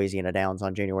at Louisiana Downs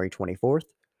on January 24th.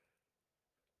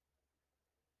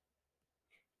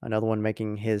 Another one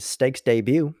making his stakes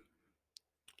debut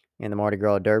in the Mardi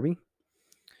Gras Derby.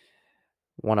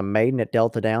 Won a maiden at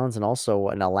Delta Downs and also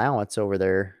an allowance over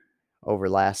there over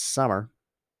last summer.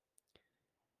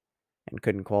 And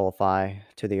couldn't qualify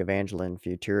to the Evangeline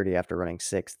Futurity after running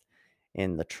 6th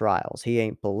in the trials. He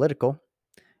Ain't Political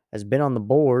has been on the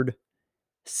board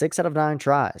 6 out of 9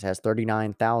 tries, has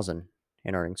 $39,000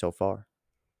 in earnings so far.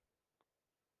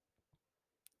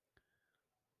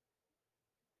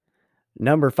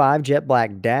 Number 5, Jet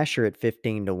Black Dasher at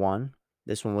 15-1.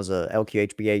 This one was a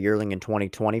LQHBA yearling in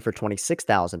 2020 for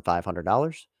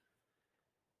 $26,500.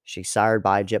 She's sired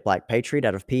by Jet Black Patriot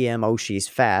out of PM. Oh, she's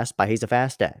fast by He's a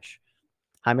Fast Dash.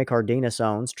 Jaime Cardenas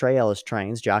owns. Trey Ellis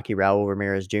trains jockey Raul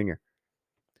Ramirez Jr.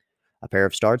 A pair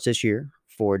of starts this year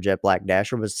for Jet Black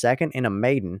Dasher was second in a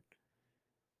maiden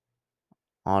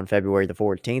on February the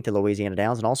 14th at Louisiana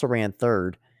Downs and also ran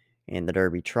third in the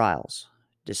Derby trials.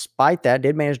 Despite that,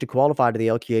 did manage to qualify to the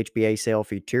LQHBA Sale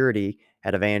Futurity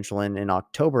at Evangeline in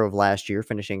October of last year,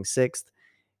 finishing 6th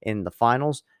in the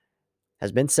finals.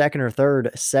 Has been second or third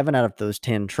 7 out of those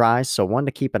 10 tries, so one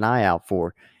to keep an eye out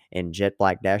for in Jet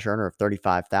Black Dash, earner of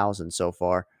 $35,000 so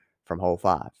far from hole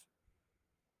 5.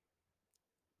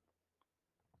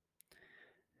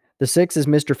 The 6 is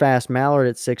Mr. Fast Mallard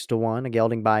at 6-1, a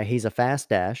gelding by He's a Fast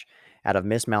Dash out of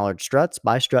Miss Mallard Struts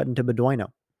by Strutting to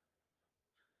Beduino.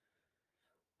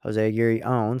 Jose Aguirre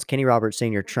owns. Kenny Roberts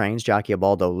Sr. trains jockey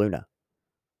Abaldo Luna.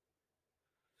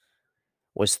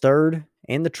 Was third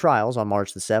in the trials on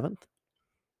March the 7th.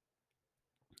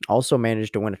 Also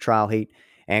managed to win a trial heat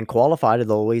and qualified to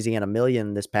the Louisiana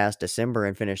Million this past December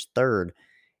and finished third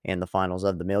in the finals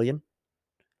of the Million.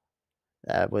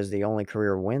 That was the only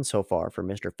career win so far for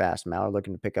Mr. Fast Mallard,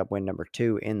 looking to pick up win number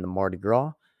 2 in the Mardi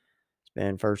Gras. It's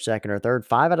been first, second, or third.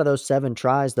 5 out of those 7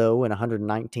 tries, though, and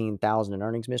 $119,000 in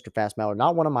earnings. Mr. Fast Mallard,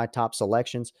 not one of my top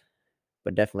selections,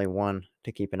 but definitely one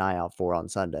to keep an eye out for on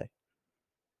Sunday.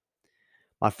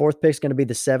 My fourth pick is going to be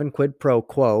the 7 Quid Pro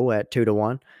Quo at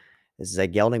 2-1. This is a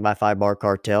gelding by 5 Bar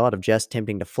Cartel out of Just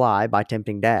Tempting to Fly by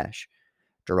Tempting Dash.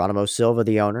 Geronimo Silva,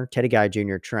 the owner. Teddy Guy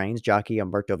Jr. trains jockey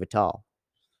Humberto Vital.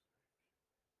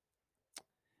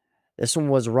 This one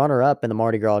was runner-up in the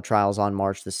Mardi Gras trials on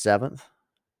March the 7th.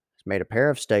 He's made a pair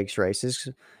of stakes races.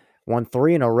 Won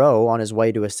 3 in a row on his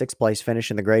way to a 6th-place finish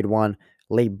in the Grade 1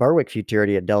 Lee Berwick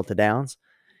Futurity at Delta Downs.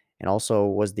 And also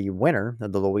was the winner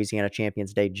of the Louisiana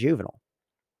Champions Day Juvenile.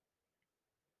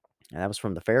 And that was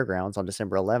from the fairgrounds on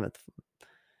December 11th.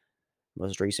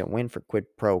 Most recent win for Quid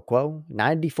Pro Quo,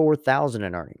 $94,000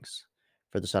 in earnings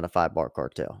for the son of 5 Bar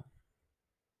Cartel.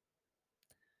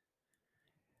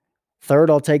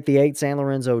 Third, I'll take the 8 San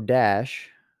Lorenzo Dash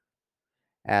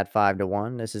at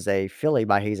 5-1. This is a filly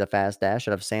by He's a Fast Dash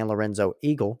out of San Lorenzo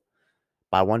Eagle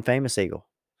by One Famous Eagle.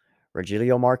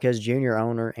 Rogelio Marquez Jr.,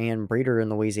 owner and breeder in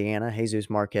Louisiana. Jesus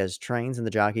Marquez trains, and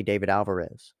the jockey David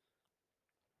Alvarez.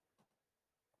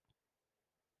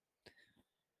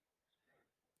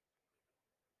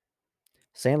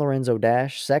 San Lorenzo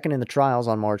Dash, second in the trials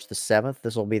on March the 7th.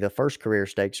 This will be the first career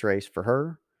stakes race for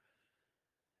her.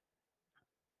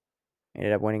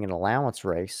 Ended up winning an allowance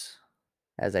race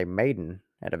as a maiden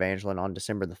at Evangeline on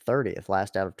December the 30th,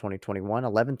 last out of 2021.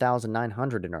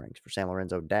 $11,900 in earnings for San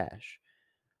Lorenzo Dash.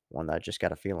 One that I just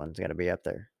got a feeling is going to be up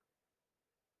there.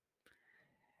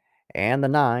 And the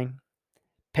 9,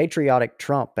 Patriotic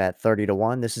Trump at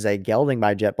 30-1. This is a gelding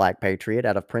by Jet Black Patriot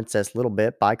out of Princess Little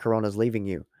Bit by Corona's Leaving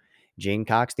You. Gene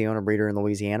Cox, the owner breeder in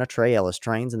Louisiana. Trey Ellis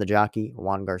trains, and the jockey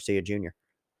Juan Garcia Jr.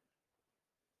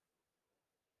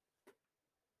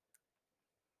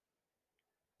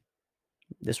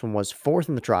 This one was 4th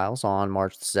in the trials on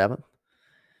March the 7th.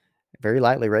 Very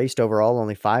lightly raced overall,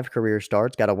 only 5 career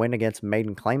starts. Got a win against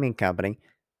Maiden Claiming Company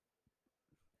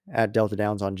at Delta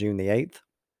Downs on June the 8th.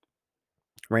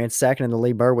 Ran second in the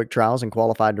Lee Berwick trials and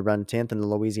qualified to run 10th in the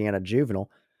Louisiana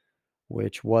Juvenile,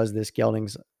 which was this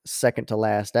gelding's second to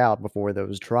last out before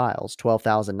those trials.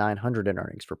 $12,900 in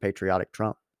earnings for Patriotic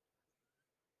Trump.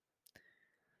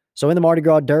 So in the Mardi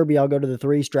Gras Derby, I'll go to the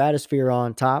 3 Stratosphere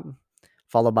on top,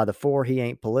 followed by the 4 He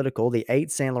Ain't Political, the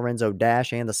 8 San Lorenzo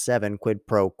Dash, and the 7 Quid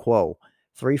Pro Quo.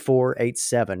 3, 4, 8,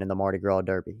 7 in the Mardi Gras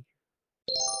Derby.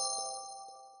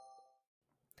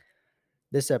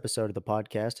 This episode of the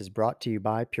podcast is brought to you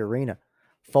by Purina.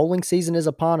 Foaling season is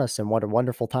upon us, and what a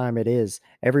wonderful time it is.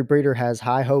 Every breeder has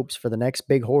high hopes for the next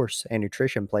big horse, and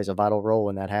nutrition plays a vital role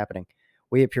in that happening.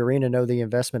 We at Purina know the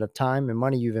investment of time and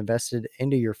money you've invested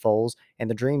into your foals and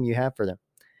the dream you have for them.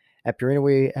 At Purina,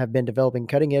 we have been developing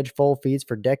cutting-edge foal feeds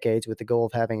for decades with the goal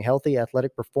of having healthy,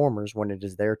 athletic performers when it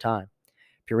is their time.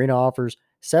 Purina offers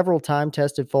several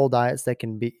time-tested foal diets that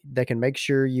can make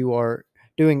sure you are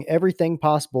doing everything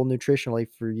possible nutritionally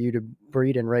for you to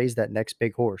breed and raise that next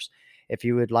big horse. If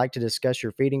you would like to discuss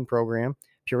your feeding program,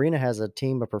 Purina has a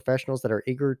team of professionals that are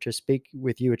eager to speak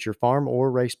with you at your farm or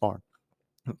race barn.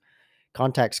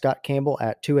 Contact Scott Campbell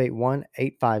at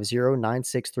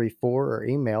 281-850-9634 or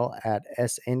email at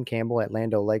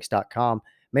sncampbell@landolakes.com.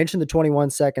 Mention the 21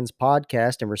 Seconds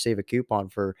podcast and receive a coupon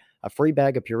for a free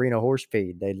bag of Purina horse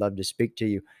feed. They'd love to speak to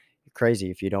you. You're crazy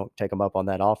if you don't take them up on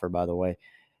that offer, by the way.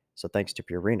 So thanks to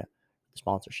Purina for the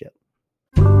sponsorship.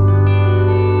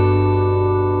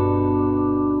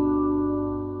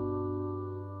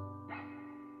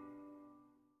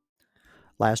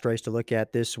 Last race to look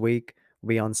at this week will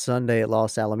be on Sunday at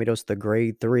Los Alamitos, the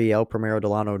Grade 3 El Primero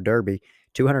Delano Derby,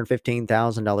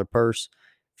 $215,000 purse,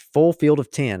 full field of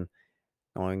 10,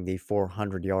 going the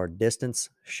 400-yard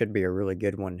distance. Should be a really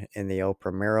good one in the El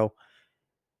Primero.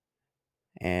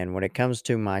 And when it comes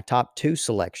to my top two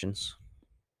selections,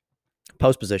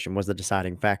 post position was the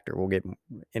deciding factor. We'll get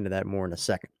into that more in a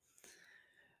second.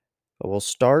 But we'll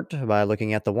start by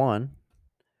looking at the one,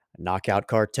 Knockout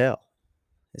Cartel.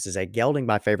 This is a gelding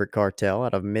by Favorite Cartel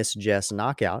out of Miss Jess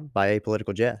Knockout by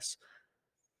Apolitical Jess.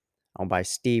 Owned by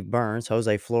Steve Burns,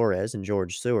 Jose Flores, and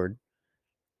George Seward.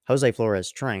 Jose Flores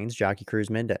trains Jockey Cruz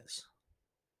Mendez.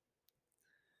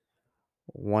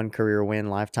 One career win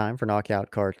lifetime for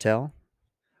Knockout Cartel.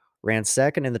 Ran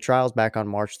second in the trials back on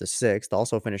March the 6th.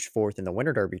 Also finished fourth in the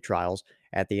Winter Derby trials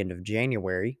at the end of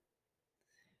January.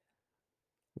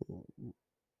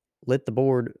 Lit the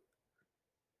board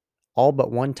all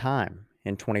but one time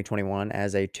in 2021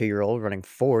 as a 2-year-old, running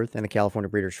fourth in the California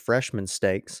Breeders' Freshman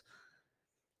Stakes,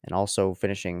 and also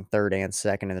finishing third and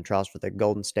second in the trials for the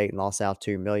Golden State and Los Al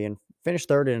 2 Million. Finished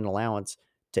third in an allowance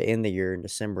to end the year in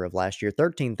December of last year.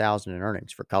 $13,000 in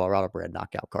earnings for Colorado-bred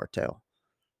Knockout Cartel.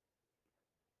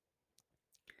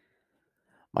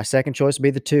 My second choice would be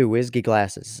the 2, Whiskey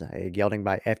Glasses, a gelding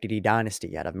by FDD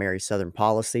Dynasty out of Mary Southern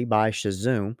Policy by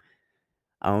Shazoom,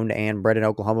 owned and bred in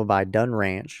Oklahoma by Dunn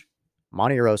Ranch.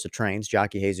 Monte Rosa trains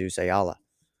jockey Jesus Ayala.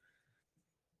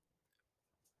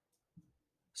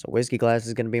 So Whiskey Glass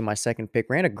is going to be my second pick.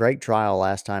 Ran a great trial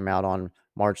last time out on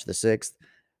March the 6th.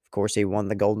 Of course, he won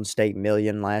the Golden State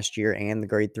Million last year and the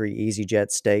Grade 3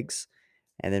 EasyJet Stakes,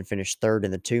 and then finished third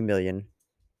in the 2 Million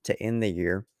to end the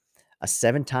year. A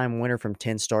 7-time winner from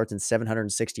 10 starts and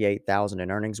 $768,000 in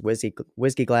earnings.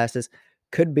 Whiskey Glasses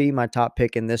could be my top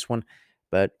pick in this one,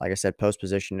 but like I said, post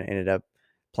position ended up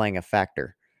playing a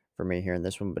factor for me here in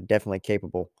this one, but definitely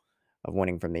capable of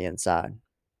winning from the inside.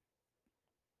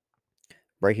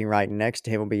 Breaking right next to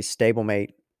him will be stablemate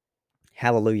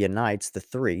Hallelujah Nights, the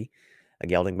 3, a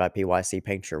gelding by PYC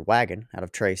Painter Wagon out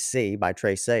of Trace C by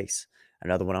Trace Ace.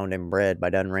 Another one owned and bred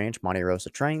by Dunn Ranch. Monte Rosa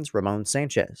trains. Ramon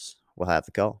Sanchez will have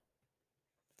the call.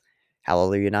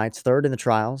 Hallelujah Nights third in the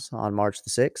trials on March the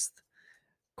 6th.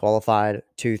 Qualified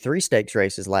to 3 stakes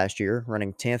races last year,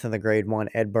 running 10th in the Grade 1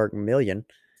 Edberg Million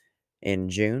in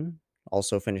June.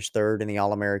 Also finished third in the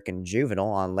All-American Juvenile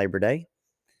on Labor Day,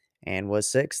 and was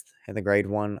 6th in the Grade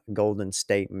 1 Golden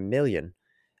State Million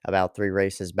about 3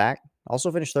 races back.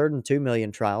 Also finished third in 2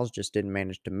 Million trials, just didn't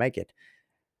manage to make it,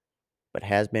 but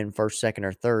has been first, second,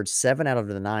 or third 7 out of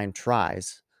the 9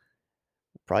 tries.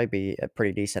 Probably be at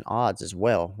pretty decent odds as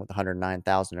well, with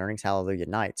 109,000 earnings. Hallelujah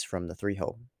Nights from the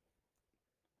 3-hole.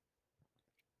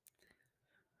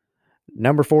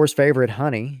 Number 4 is Favorite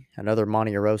Honey, another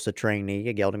Monte Rosa trainee,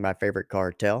 a gelding by Favorite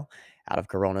Cartel, out of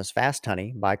Corona's Fast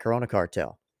Honey by Corona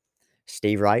Cartel.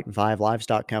 Steve Wright and 5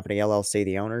 Livestock Company, LLC,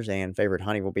 the owners, and Favorite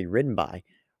Honey will be ridden by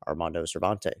Armando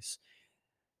Cervantes.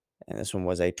 And this one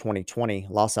was a 2020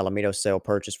 Los Alamitos sale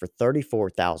purchase for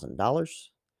 $34,000.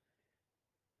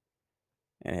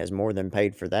 And has more than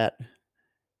paid for that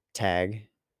tag.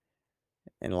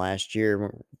 And last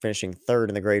year, finishing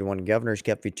third in the Grade 1 Governor's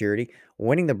Cup Futurity,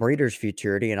 winning the Breeders'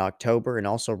 Futurity in October, and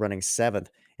also running 7th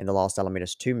in the Los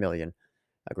Alamitos 2 Million,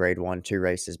 a Grade 1 2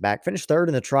 races back. Finished third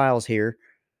in the trials here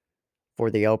for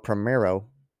the El Primero,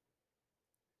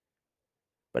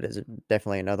 but is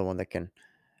definitely another one that can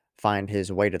find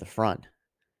his way to the front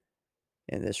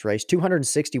in this race.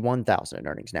 $261,000 in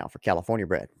earnings now for California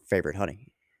bred Favorite Honey.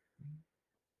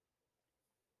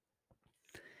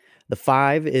 The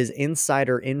 5 is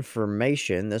Insider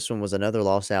Information. This one was another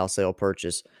Los Al sale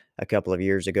purchase a couple of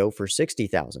years ago for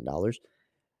 $60,000.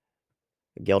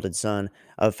 The gelded son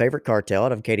of Favorite Cartel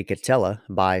out of Katie Catella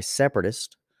by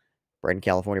Separatist. Bred in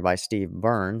California by Steve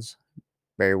Burns.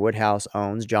 Barry Woodhouse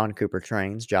owns. John Cooper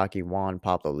trains. Jockey Juan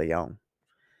Pablo Leon.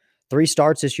 3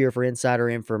 starts this year for Insider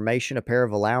Information. A pair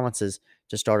of allowances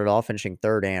to start it off, finishing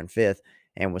 3rd and 5th,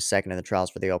 and was 2nd in the trials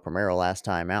for the El Primero last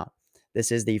time out. This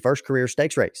is the first career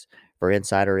stakes race for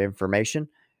Insider Information,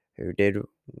 who did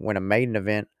win a maiden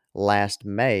event last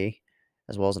May,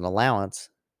 as well as an allowance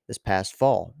this past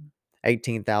fall.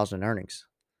 18,000 earnings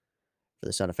for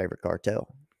the Son of Favorite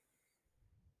Cartel.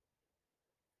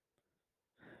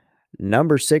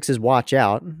 Number 6 is Watch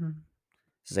Out.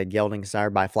 This is a gelding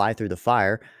sired by Fly Through the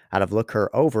Fire out of Look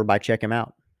Her Over by Check Him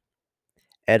Out.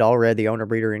 Ed Allred, the owner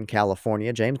breeder in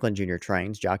California. James Glenn Jr.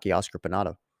 trains. Jockey Oscar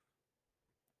Pinato.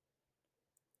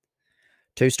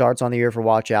 2 starts on the year for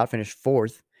Watch Out. Finished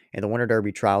 4th in the Winter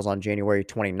Derby trials on January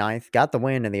 29th. Got the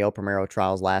win in the El Primero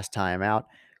trials last time out.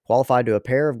 Qualified to a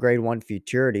pair of Grade 1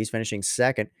 futurities, finishing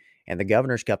 2nd in the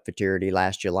Governor's Cup futurity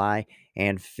last July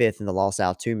and 5th in the Los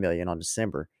Al 2 Million on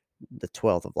December the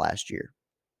 12th of last year.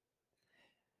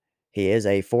 He is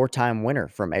a 4-time winner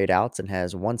from 8 outs and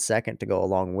has 1 second to go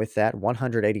along with that.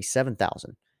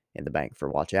 $187,000 in the bank for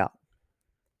Watch Out.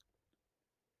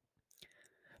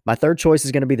 My third choice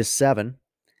is going to be the 7,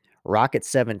 Rocket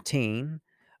 17,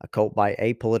 a colt by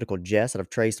Apolitical Jess out of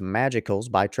Trace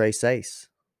Magicals by Trace Ace.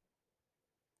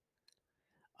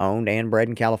 Owned and bred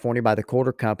in California by the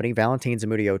Quarter Company, Valentin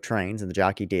Zamudio trains, and the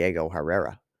jockey Diego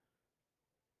Herrera.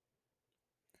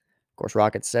 Of course,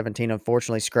 Rocket 17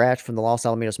 unfortunately scratched from the Los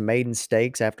Alamitos Maiden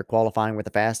Stakes after qualifying with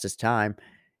the fastest time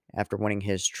after winning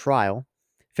his trial.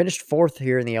 Finished 4th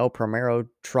here in the El Primero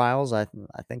trials. I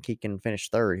think he can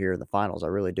finish 3rd here in the finals. I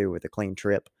really do, with a clean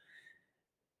trip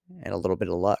and a little bit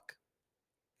of luck.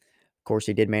 Of course,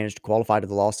 he did manage to qualify to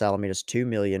the Los Alamitos 2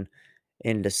 Million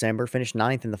in December. Finished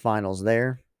 9th in the finals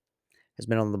there. Has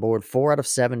been on the board 5 of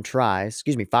 7 tries,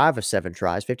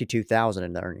 52,000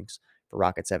 in the earnings for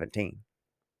Rocket 17.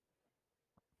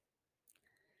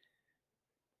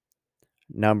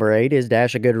 Number 8 is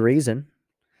Dash a Good Reason,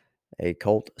 a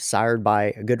colt sired by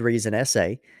a Good Reason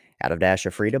SA out of Dash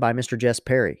a Frida by Mr. Jess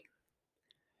Perry.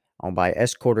 Owned by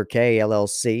S. Quarter K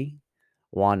LLC,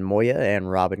 Juan Moya and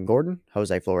Robin Gordon.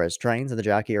 Jose Flores trains, and the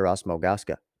jockey Erasmo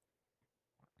Gasca.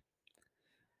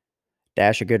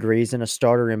 Dash a Good Reason, a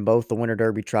starter in both the Winter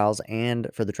Derby trials and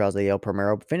for the trials of the El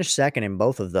Primero. Finished 2nd in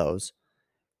both of those.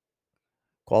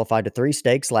 Qualified to 3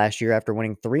 stakes last year after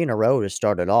winning 3 in a row to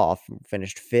start it off.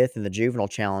 Finished 5th in the Juvenile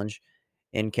Challenge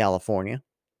in California.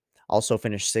 Also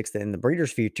finished 6th in the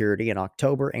Breeders' Futurity in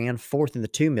October and 4th in the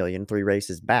 2 Million, 3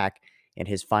 races back in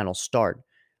his final start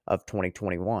of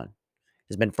 2021.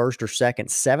 Has been 1st or 2nd,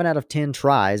 7 out of 10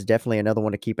 tries. Definitely another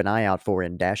one to keep an eye out for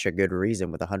in Dash a Good Reason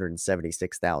with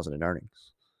 $176,000 in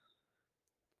earnings.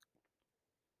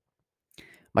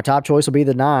 My top choice will be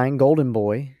the 9, Golden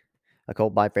Boy, a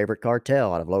colt by Favorite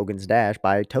Cartel out of Logan's Dash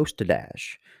by Toast to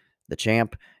Dash. The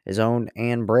champ is owned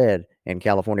and bred in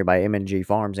California by M&G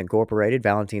Farms Incorporated,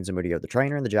 Valentin Zamudio the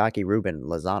trainer, and the jockey Ruben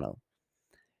Lozano.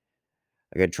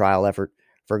 A good trial effort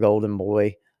for Golden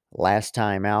Boy last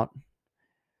time out.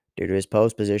 Due to his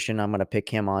post position, I'm going to pick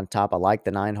him on top. I like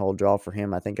the 9-hole draw for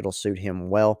him. I think it'll suit him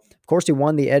well. Of course, he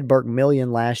won the Ed Burke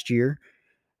Million last year,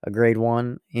 a Grade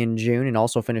 1 in June, and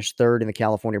also finished 3rd in the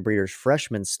California Breeders'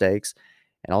 Freshman Stakes,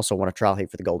 and also won a trial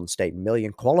heat for the Golden State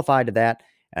Million. Qualified to that,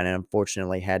 and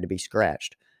unfortunately had to be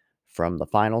scratched from the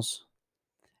finals.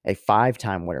 A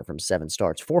 5-time winner from 7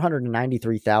 starts.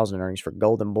 $493,000 earnings for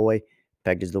Golden Boy,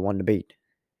 pegged as the one to beat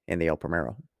in the El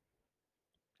Primero.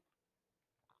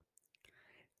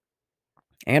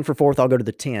 And for 4th, I'll go to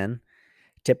the 10,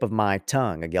 Tip of My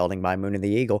Tongue, a gelding by Moon and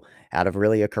the Eagle out of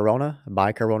Aurelia Corona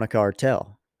by Corona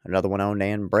Cartel. Another one owned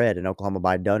and bred in Oklahoma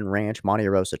by Dunn Ranch. Monte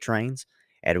Rosa trains.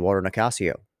 Eduardo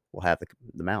Nicasio will have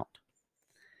the mount.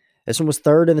 This one was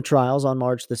 3rd in the trials on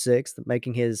March the 6th,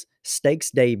 making his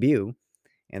stakes debut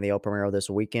in the El Primero this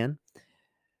weekend.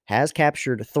 Has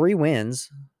captured 3 wins,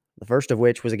 the first of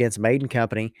which was against Maiden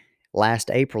Company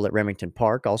last April at Remington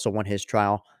Park. Also won his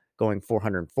trial going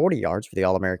 440 yards for the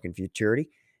All-American Futurity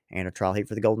and a trial heat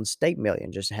for the Golden State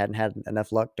Million. Just hadn't had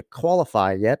enough luck to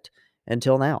qualify yet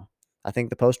until now. I think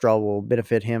the post draw will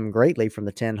benefit him greatly from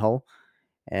the 10-hole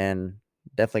and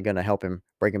definitely going to help him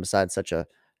break him beside such a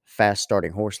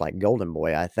fast-starting horse like Golden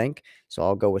Boy, I think. So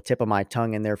I'll go with Tip of My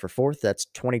Tongue in there for 4th. That's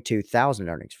 $22,000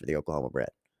 earnings for the Oklahoma bred.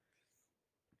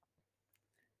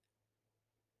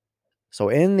 So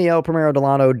in the El Primero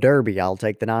Delano Derby, I'll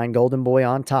take the 9 Golden Boy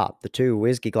on top, the 2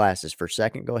 Whiskey Glasses for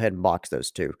 2nd. Go ahead and box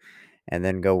those 2. And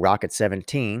then go Rocket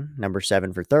 17, number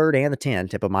 7 for 3rd, and the 10,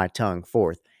 Tip of My Tongue,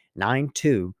 4th. 9,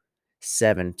 2,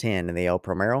 7, 10 in the El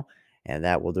Primero. And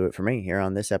that will do it for me here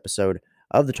on this episode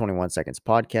of the 21 Seconds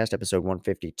Podcast, episode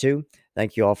 152.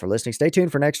 Thank you all for listening. Stay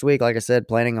tuned for next week. Like I said,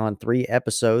 planning on 3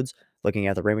 episodes looking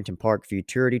at the Remington Park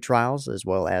Futurity Trials as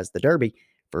well as the Derby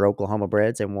for Oklahoma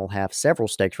breds, and we'll have several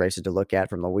stakes races to look at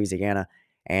from Louisiana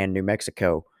and New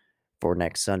Mexico for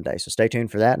next Sunday. So stay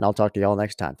tuned for that, and I'll talk to y'all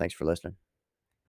next time. Thanks for listening.